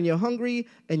something and you're hungry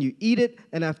and you eat it,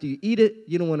 and after you eat it,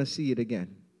 you don't want to see it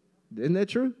again. Isn't that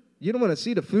true? You don't want to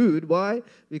see the food. Why?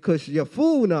 Because you're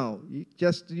full now.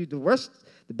 The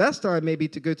best time maybe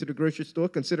to go to the grocery store,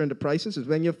 considering the prices, is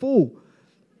when you're full.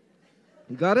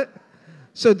 You got it?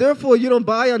 So therefore, you don't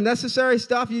buy unnecessary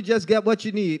stuff. You just get what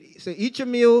you need. So eat your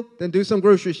meal, then do some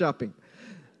grocery shopping.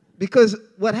 Because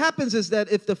what happens is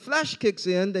that if the flesh kicks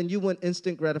in, then you want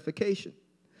instant gratification.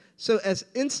 So as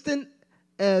instant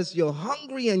as you're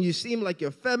hungry and you seem like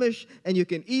you're famished and you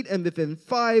can eat, and within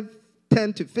 5,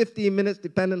 10 to 15 minutes,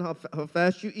 depending on how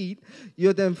fast you eat,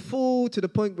 you're then full to the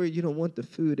point where you don't want the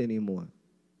food anymore.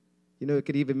 You know, it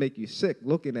could even make you sick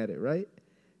looking at it, right?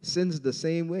 Sin's the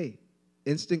same way.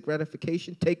 Instant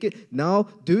gratification. Take it. Now,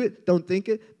 do it. Don't think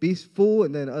it. Be full,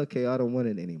 and then, okay, I don't want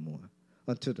it anymore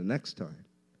until the next time.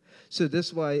 So this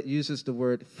is why it uses the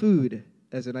word food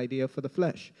as an idea for the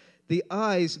flesh. The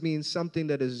eyes means something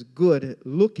that is good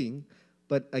looking,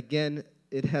 but again,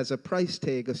 it has a price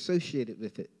tag associated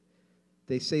with it.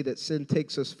 They say that sin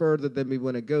takes us further than we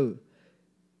want to go,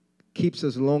 keeps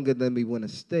us longer than we want to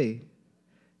stay,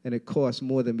 and it costs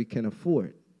more than we can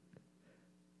afford.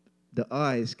 The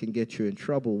eyes can get you in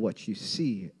trouble, what you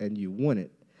see, and you want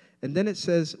it. And then it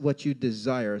says what you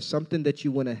desire, something that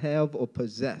you want to have or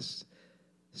possess,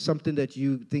 something that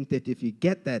you think that if you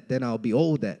get that, then I'll be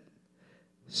all that.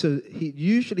 So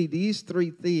usually these three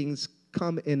things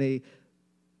come in a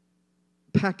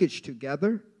package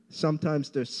together. Sometimes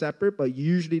they're separate, but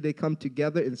usually they come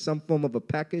together in some form of a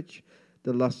package.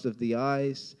 The lust of the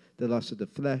eyes, the lust of the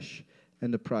flesh,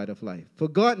 and the pride of life. For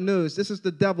God knows, this is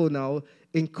the devil now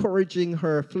encouraging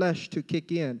her flesh to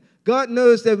kick in. God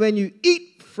knows that when you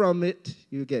eat from it,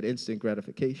 you get instant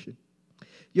gratification.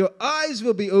 Your eyes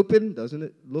will be open. Doesn't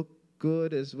it look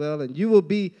good as well? And you will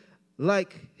be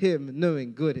like him,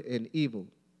 knowing good and evil.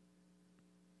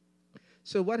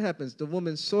 So what happens? The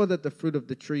woman saw that the fruit of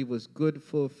the tree was good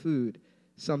for food,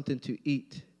 something to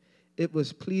eat. It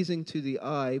was pleasing to the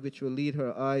eye, which will lead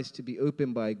her eyes to be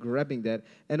open by grabbing that,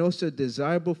 and also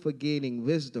desirable for gaining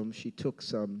wisdom. She took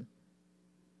some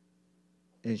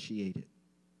and she ate it.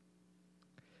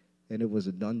 And it was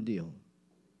a done deal.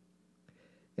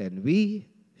 And we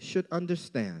should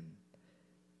understand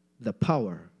the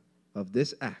power of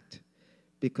this act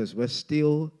because we're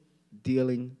still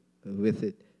dealing with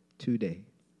it today.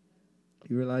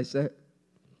 You realize that?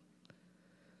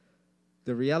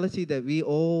 The reality that we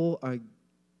all are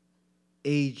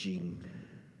aging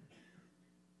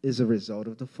is a result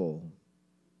of the fall.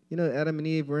 You know, Adam and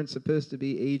Eve weren't supposed to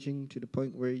be aging to the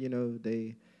point where,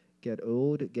 they get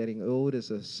old. Getting old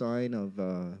is a sign of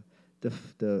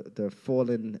the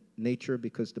fallen nature,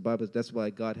 because the Bible, that's why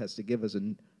God has to give us a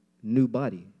new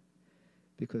body,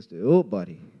 because the old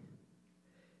body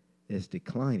is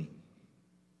declining.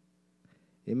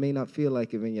 It may not feel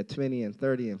like it when you're 20 and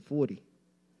 30 and 40,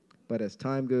 but as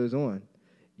time goes on,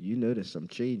 you notice some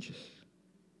changes.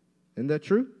 Isn't that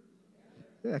true?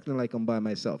 You're acting like I'm by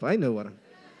myself. I know what I'm.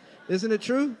 Isn't it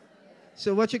true?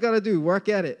 So what you got to do, work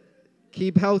at it.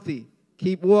 Keep healthy.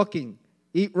 Keep walking.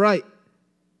 Eat right.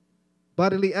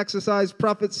 Bodily exercise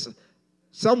profits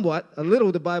somewhat, a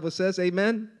little, the Bible says.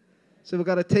 Amen? So we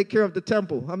got to take care of the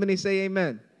temple. How many say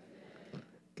amen?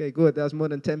 Okay, good. That's more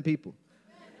than 10 people.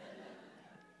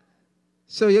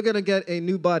 So you're going to get a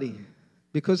new body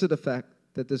because of the fact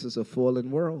that this is a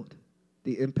fallen world,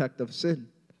 the impact of sin.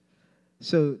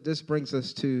 So this brings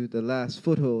us to the last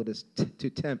foothold, is to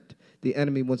tempt. The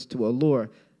enemy wants to allure.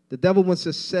 The devil wants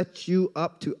to set you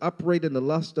up to operate in the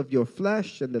lust of your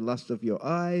flesh and the lust of your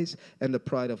eyes and the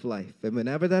pride of life. And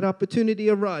whenever that opportunity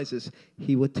arises,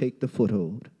 he will take the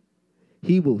foothold.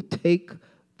 He will take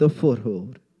the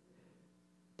foothold.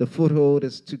 The foothold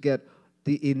is to get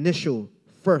the initial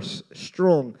first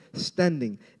strong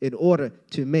standing in order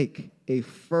to make a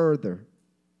further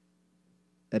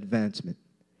advancement,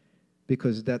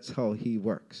 because that's how he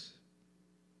works.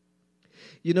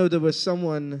 You know, there was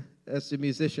someone, as the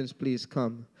musicians please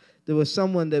come, there was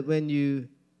someone that when you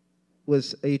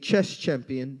was a chess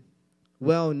champion,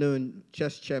 well-known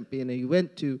chess champion, and he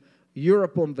went to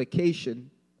Europe on vacation,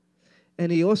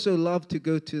 and he also loved to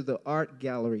go to the art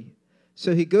gallery.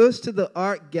 So he goes to the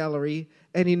art gallery,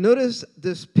 and he noticed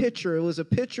this picture. It was a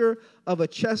picture of a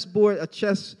chessboard, a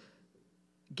chess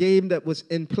game that was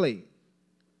in play.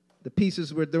 The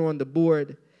pieces were there on the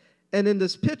board. And in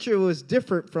this picture, it was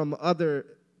different from other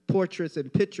portraits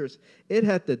and pictures. It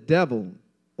had the devil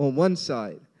on one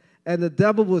side. And the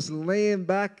devil was laying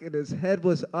back, and his head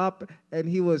was up, and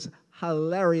he was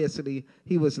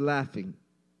laughing.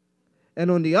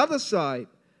 And on the other side,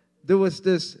 there was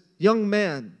this young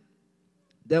man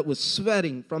that was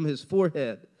sweating from his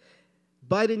forehead,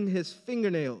 biting his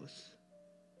fingernails,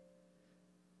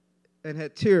 and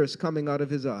had tears coming out of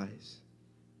his eyes.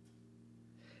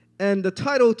 And the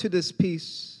title to this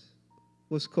piece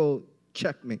was called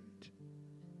Checkmate.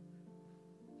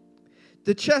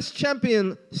 The chess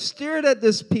champion stared at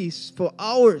this piece for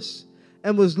hours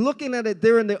and was looking at it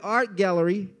there in the art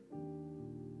gallery.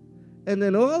 And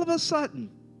then all of a sudden,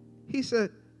 he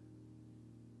said,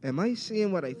 "Am I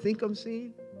seeing what I think I'm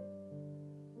seeing?"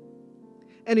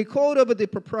 And he called over the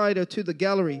proprietor to the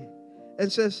gallery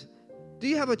and says, "Do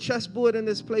you have a chessboard in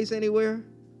this place anywhere?"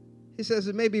 He says,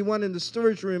 "There may be one in the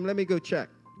storage room. Let me go check."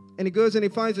 And he goes and he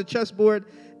finds a chessboard,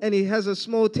 and he has a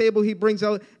small table he brings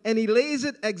out, and he lays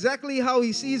it exactly how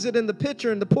he sees it in the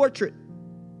picture, in the portrait.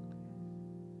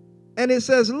 And it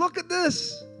says, "Look at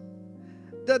this.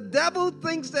 The devil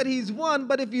thinks that he's won,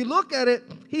 but if you look at it,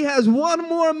 he has one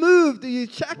more move. Do you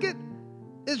check it?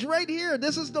 It's right here.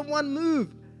 This is the one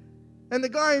move." And the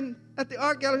guy at the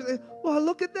art gallery said, "Well,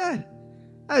 look at that.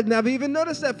 I've never even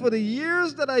noticed that. For the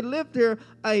years that I lived here,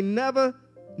 I never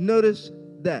noticed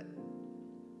that."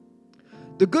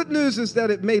 The good news is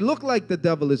that it may look like the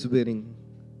devil is winning.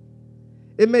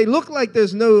 It may look like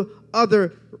there's no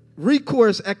other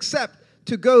recourse except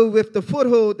to go with the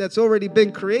foothold that's already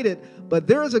been created. But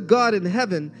there is a God in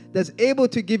heaven that's able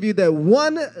to give you that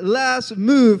one last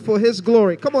move for his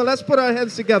glory. Come on, let's put our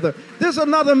hands together. There's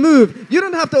another move. You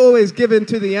don't have to always give in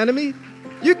to the enemy.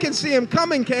 You can see him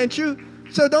coming, can't you?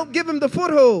 So don't give him the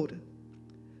foothold.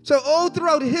 So all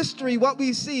throughout history, what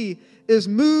we see is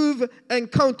move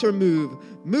and counter move.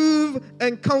 Move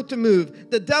and counter move.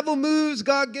 The devil moves,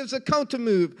 God gives a counter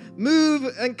move. Move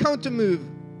and counter move.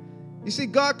 You see,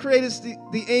 God created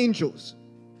the angels.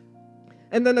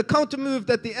 And then the counter move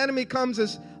that the enemy comes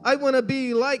is, I want to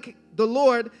be like the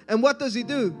Lord. And what does he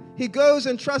do? He goes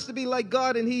and tries to be like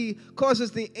God, and he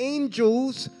causes the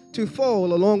angels to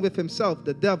fall along with himself,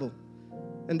 the devil.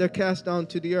 And they're cast down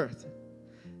to the earth.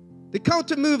 The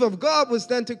counter move of God was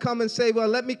then to come and say, well,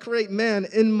 let me create man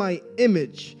in my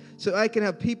image so I can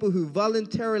have people who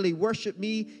voluntarily worship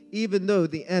me, even though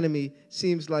the enemy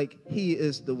seems like he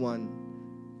is the one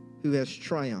who has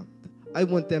triumphed. I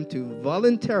want them to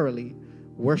voluntarily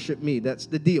worship me. That's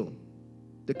the deal.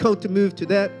 The counter move to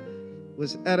that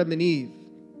was Adam and Eve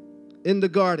in the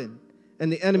garden,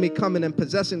 and the enemy coming and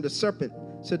possessing the serpent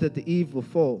so that the Eve will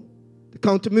fall. The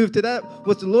counter move to that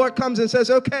was the Lord comes and says,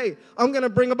 okay, I'm going to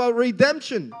bring about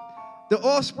redemption. The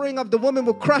offspring of the woman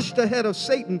will crush the head of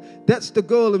Satan. That's the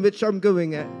goal in which I'm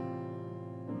going at.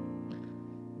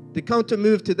 The counter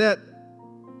move to that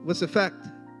was the fact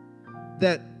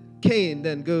that Cain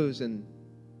then goes and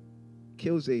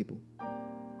kills Abel,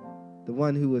 the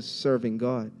one who was serving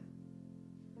God.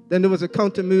 Then there was a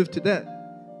counter move to that.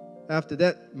 After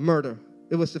that murder,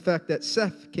 it was the fact that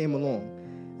Seth came along.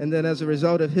 And then as a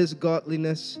result of his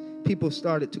godliness, people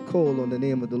started to call on the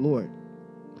name of the Lord.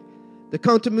 The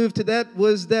counter move to that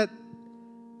was that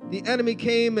the enemy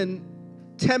came and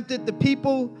tempted the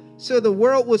people, so the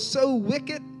world was so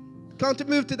wicked. Counter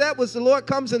move to that was the Lord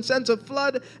comes and sends a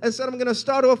flood and said, I'm going to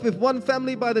start off with one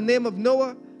family by the name of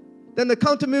Noah. Then the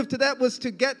counter move to that was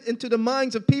to get into the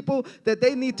minds of people that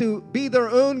they need to be their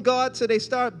own God, so they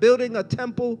start building a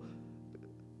temple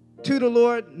to the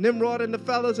Lord, Nimrod and the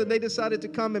fellows, and they decided to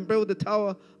come and build the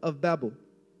Tower of Babel.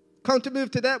 Counter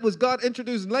move to that was God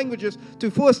introduced languages to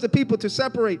force the people to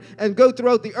separate and go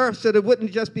throughout the earth so there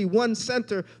wouldn't just be one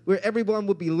center where everyone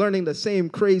would be learning the same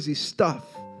crazy stuff.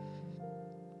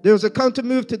 There was a counter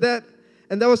move to that,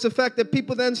 and that was the fact that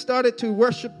people then started to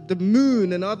worship the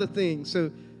moon and other things.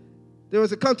 So there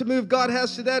was a counter move God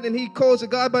has to that, and he calls a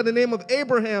guy by the name of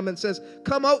Abraham and says,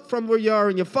 come out from where you are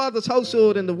in your father's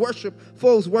household and the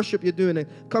false worship you're doing, and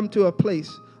come to a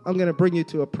place. I'm going to bring you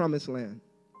to a promised land.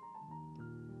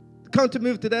 The counter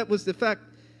move to that was the fact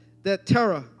that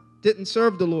Terah didn't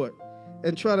serve the Lord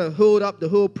and try to hold up the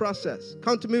whole process.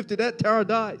 Counter move to that, Terah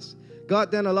dies.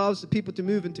 God then allows the people to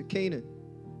move into Canaan.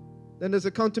 Then there's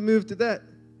a counter move to that,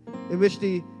 in which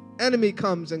the enemy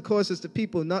comes and causes the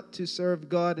people not to serve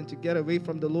God and to get away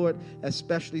from the Lord,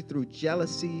 especially through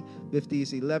jealousy with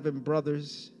these 11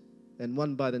 brothers and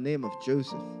one by the name of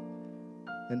Joseph.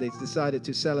 And they decided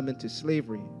to sell him into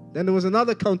slavery. Then there was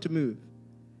another counter move,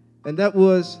 and that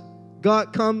was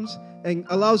God comes and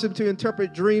allows him to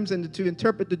interpret dreams and to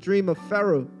interpret the dream of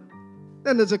Pharaoh.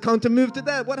 Then there's a counter move to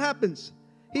that. What happens?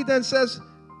 He then says,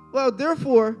 well,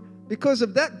 therefore, because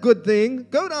of that good thing,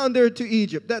 go down there to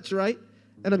Egypt. That's right.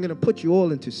 And I'm going to put you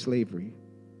all into slavery.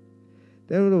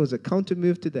 Then there was a counter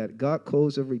move to that. God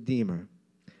calls a redeemer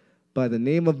by the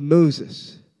name of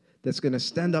Moses that's going to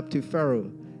stand up to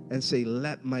Pharaoh and say,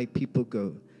 let my people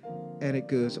go. And it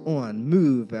goes on,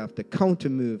 move after counter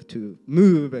move to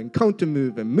move and counter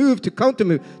move and move to counter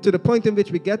move, to the point in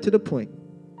which we get to the point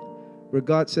where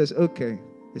God says, okay,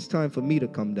 it's time for me to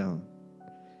come down.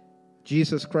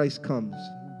 Jesus Christ comes,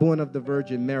 born of the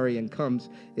Virgin Mary, and comes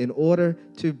in order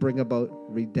to bring about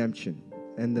redemption.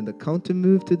 And then the counter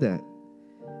move to that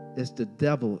is the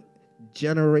devil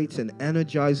generates and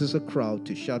energizes a crowd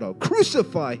to shout out,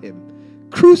 crucify him,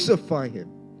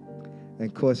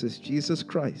 and causes Jesus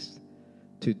Christ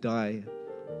to die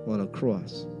on a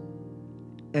cross.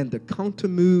 And the counter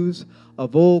moves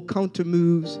of all counter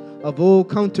moves of all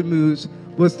counter moves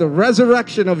was the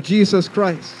resurrection of Jesus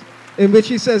Christ, in which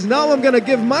he says, now I'm going to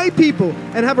give my people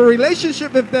and have a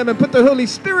relationship with them and put the Holy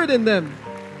Spirit in them.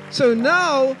 So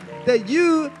now that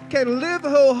you can live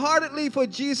wholeheartedly for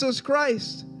Jesus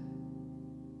Christ,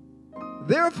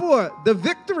 therefore the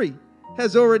victory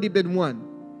has already been won.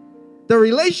 The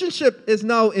relationship is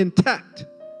now intact.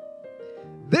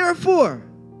 Therefore,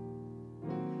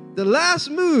 the last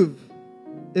move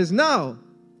is now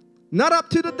not up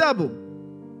to the devil.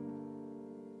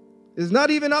 It's not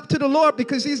even up to the Lord,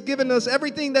 because he's given us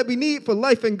everything that we need for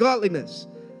life and godliness.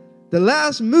 The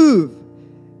last move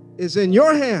is in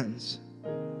your hands.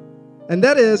 And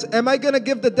that is, am I going to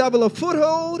give the devil a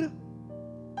foothold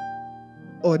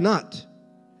or not?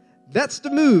 That's the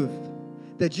move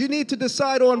that you need to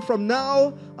decide on from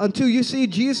now until you see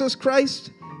Jesus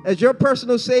Christ as your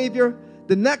personal Savior.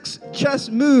 The next chess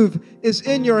move is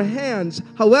in your hands.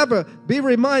 However, be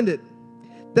reminded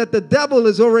that the devil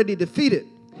is already defeated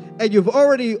and you've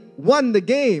already won the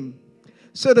game.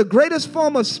 So the greatest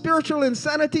form of spiritual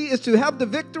insanity is to have the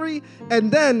victory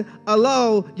and then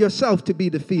allow yourself to be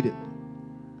defeated.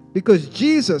 Because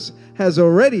Jesus has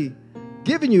already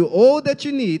given you all that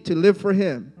you need to live for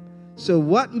him. So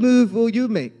what move will you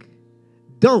make?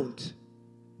 Do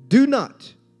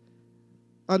not,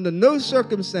 under no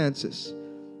circumstances,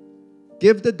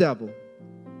 give the devil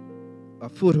a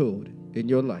foothold in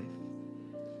your life.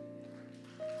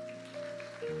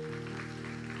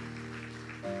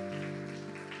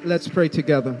 Let's pray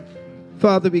together.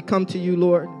 Father, we come to you,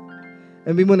 Lord,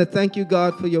 and we want to thank you,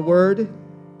 God, for your word.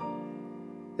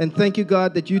 And thank you,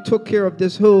 God, that you took care of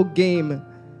this whole game.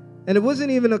 And it wasn't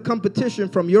even a competition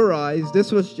from your eyes.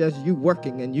 This was just you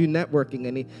working and you networking.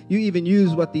 And you even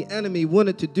used what the enemy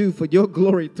wanted to do for your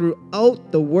glory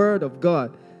throughout the word of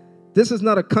God. This is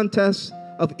not a contest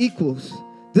of equals.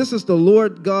 This is the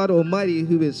Lord God Almighty,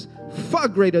 who is far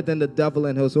greater than the devil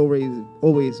and has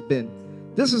always been.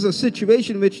 This is a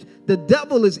situation in which the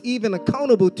devil is even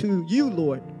accountable to you,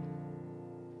 Lord.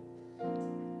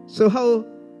 So how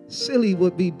silly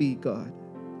would we be, God?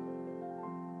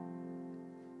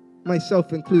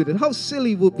 Myself included. How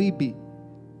silly would we be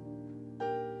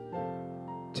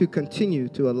to continue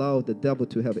to allow the devil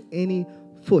to have any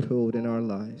foothold in our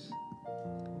lives,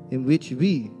 in which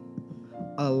we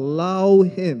allow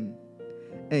him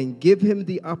and give him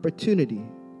the opportunity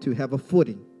to have a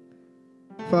footing.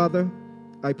 Father,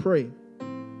 I pray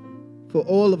for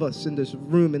all of us in this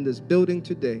room, in this building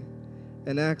today,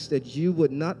 and ask that you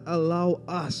would not allow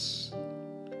us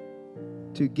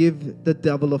to give the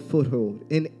devil a foothold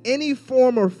in any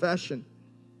form or fashion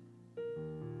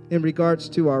in regards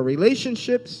to our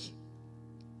relationships,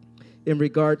 in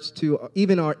regards to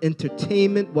even our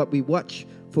entertainment, what we watch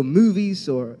for movies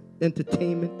or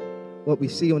entertainment, what we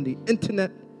see on the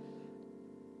internet.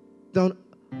 Don't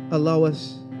allow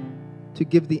us to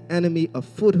give the enemy a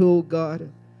foothold,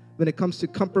 God, when it comes to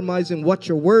compromising what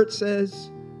your word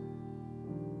says,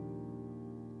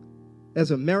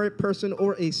 as a married person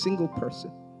or a single person.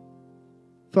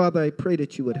 Father, I pray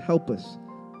that you would help us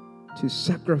to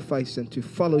sacrifice and to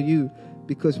follow you,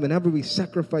 because whenever we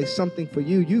sacrifice something for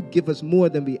you, you give us more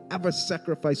than we ever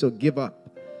sacrifice or give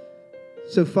up.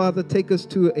 So, Father, take us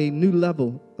to a new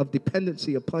level of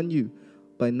dependency upon you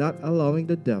by not allowing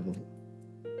the devil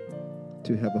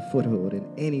to have a foothold in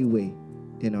any way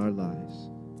in our lives.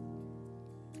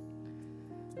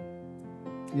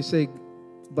 You say,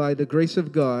 by the grace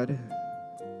of God,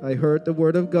 I heard the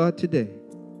word of God today.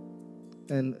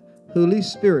 And Holy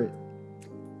Spirit,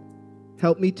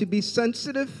 help me to be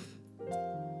sensitive,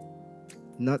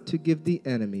 not to give the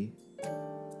enemy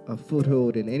a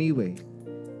foothold in any way.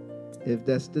 If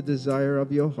that's the desire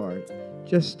of your heart,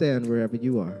 just stand wherever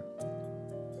you are.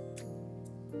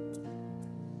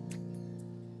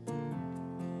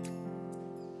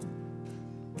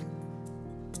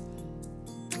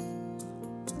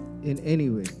 In any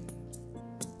way.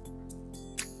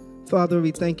 Father,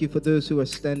 we thank you for those who are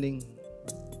standing.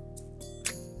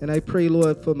 And I pray,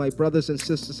 Lord, for my brothers and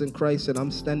sisters in Christ, and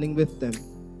I'm standing with them,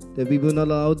 that we will not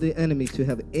allow the enemy to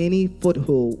have any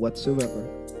foothold whatsoever.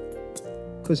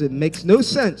 Because it makes no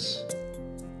sense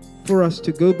for us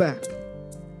to go back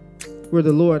where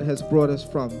the Lord has brought us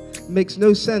from. It makes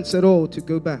no sense at all to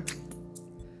go back.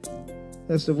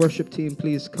 As the worship team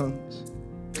please comes.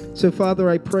 So, Father,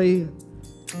 I pray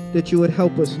that you would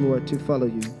help us, Lord, to follow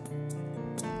you.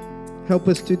 Help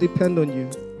us to depend on you.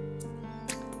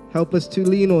 Help us to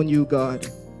lean on you, God.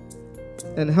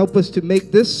 And help us to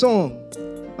make this song,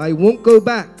 I Won't Go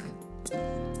Back,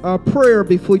 our prayer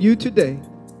before you today.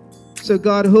 So,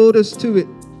 God, hold us to it.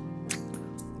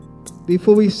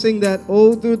 Before we sing that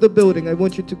all through the building, I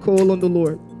want you to call on the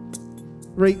Lord.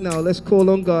 Right now, let's call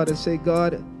on God and say,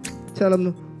 God, tell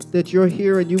him that you're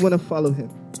here and you want to follow him.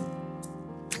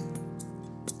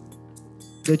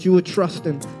 That you will trust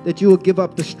him, that you will give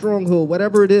up the stronghold,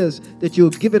 whatever it is, that you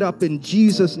will give it up in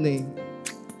Jesus' name.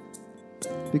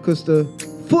 Because the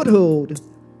foothold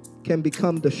can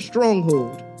become the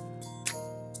stronghold.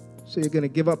 So you're going to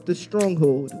give up the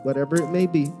stronghold, whatever it may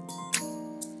be.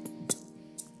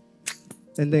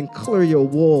 And then clear your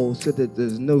wall so that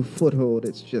there's no foothold.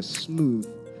 It's just smooth,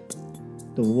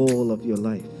 the wall of your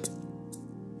life.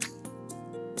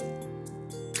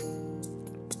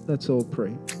 Let's all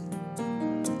pray.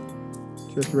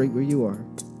 Just right where you are.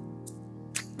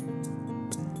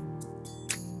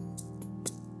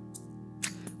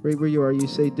 Right where you are, you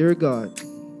say, dear God,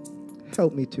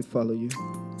 help me to follow you.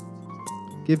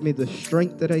 Give me the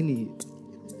strength that I need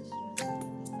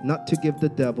not to give the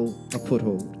devil a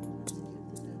foothold.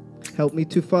 Help me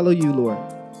to follow you, Lord,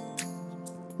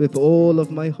 with all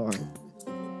of my heart.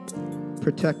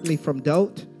 Protect me from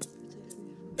doubt.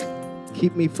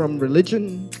 Keep me from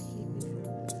religion.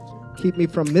 Keep me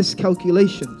from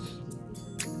miscalculations.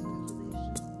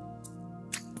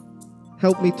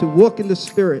 Help me to walk in the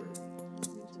Spirit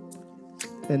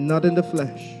and not in the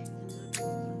flesh.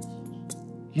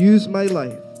 Use my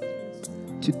life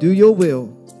to do your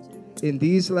will in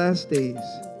these last days.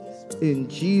 In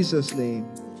Jesus' name.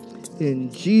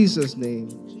 In Jesus' name.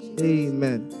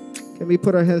 Amen. Can we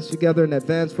put our hands together in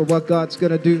advance for what God's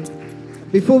going to do?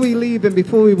 Before we leave and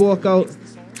before we walk out,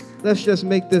 let's just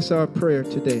make this our prayer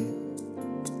today.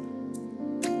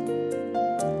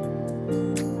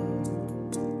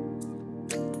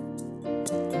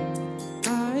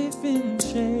 I've been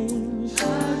changed.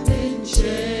 I've been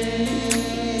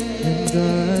changed. And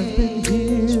I've been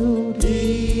healed.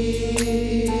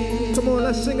 Come on,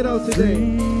 let's sing it out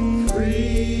today.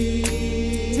 Free.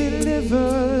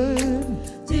 Delivered.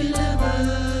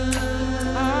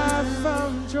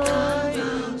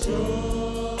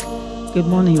 Good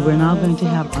morning. We're now going to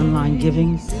have online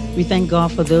giving. We thank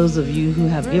God for those of you who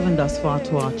have given thus far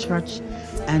to our church.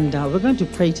 And we're going to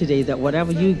pray today that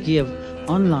whatever you give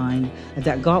online,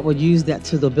 that God would use that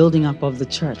to the building up of the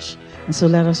church. And so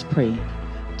let us pray.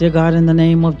 Dear God, in the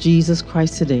name of Jesus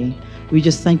Christ today, we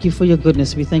just thank you for your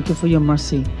goodness. We thank you for your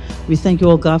mercy. We thank you,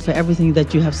 oh God, for everything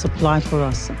that you have supplied for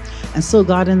us. And so,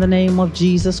 God, in the name of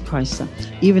Jesus Christ,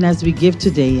 even as we give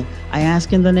today, I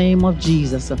ask in the name of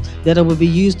Jesus that it will be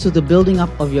used to the building up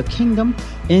of your kingdom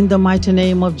in the mighty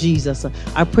name of Jesus.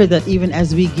 I pray that even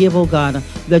as we give, oh God,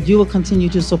 that you will continue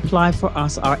to supply for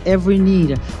us our every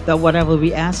need, that whatever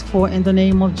we ask for in the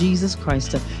name of Jesus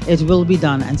Christ, it will be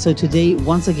done. And so today,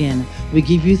 once again, we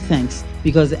give you thanks,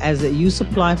 because as you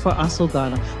supply for us, oh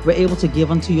God, we're able to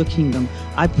give unto your kingdom.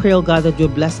 I pray, oh God, that you'll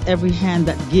bless every hand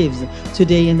that gives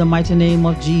today in the mighty name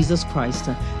of Jesus Christ.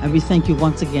 And we thank you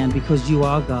once again because you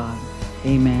are God.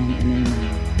 Amen and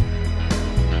amen.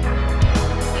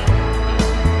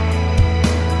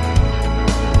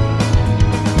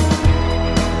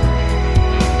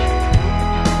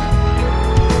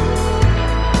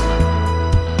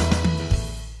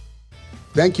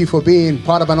 Thank you for being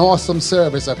part of an awesome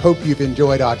service. I hope you've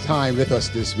enjoyed our time with us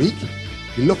this week.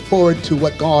 We look forward to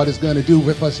what God is going to do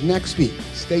with us next week.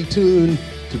 Stay tuned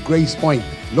to Gracepoint.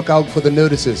 Look out for the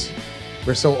notices.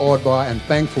 We're so awed by and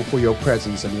thankful for your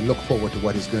presence, and we look forward to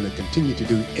what He's going to continue to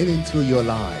do in and through your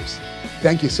lives.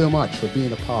 Thank you so much for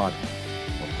being a part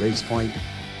of Gracepoint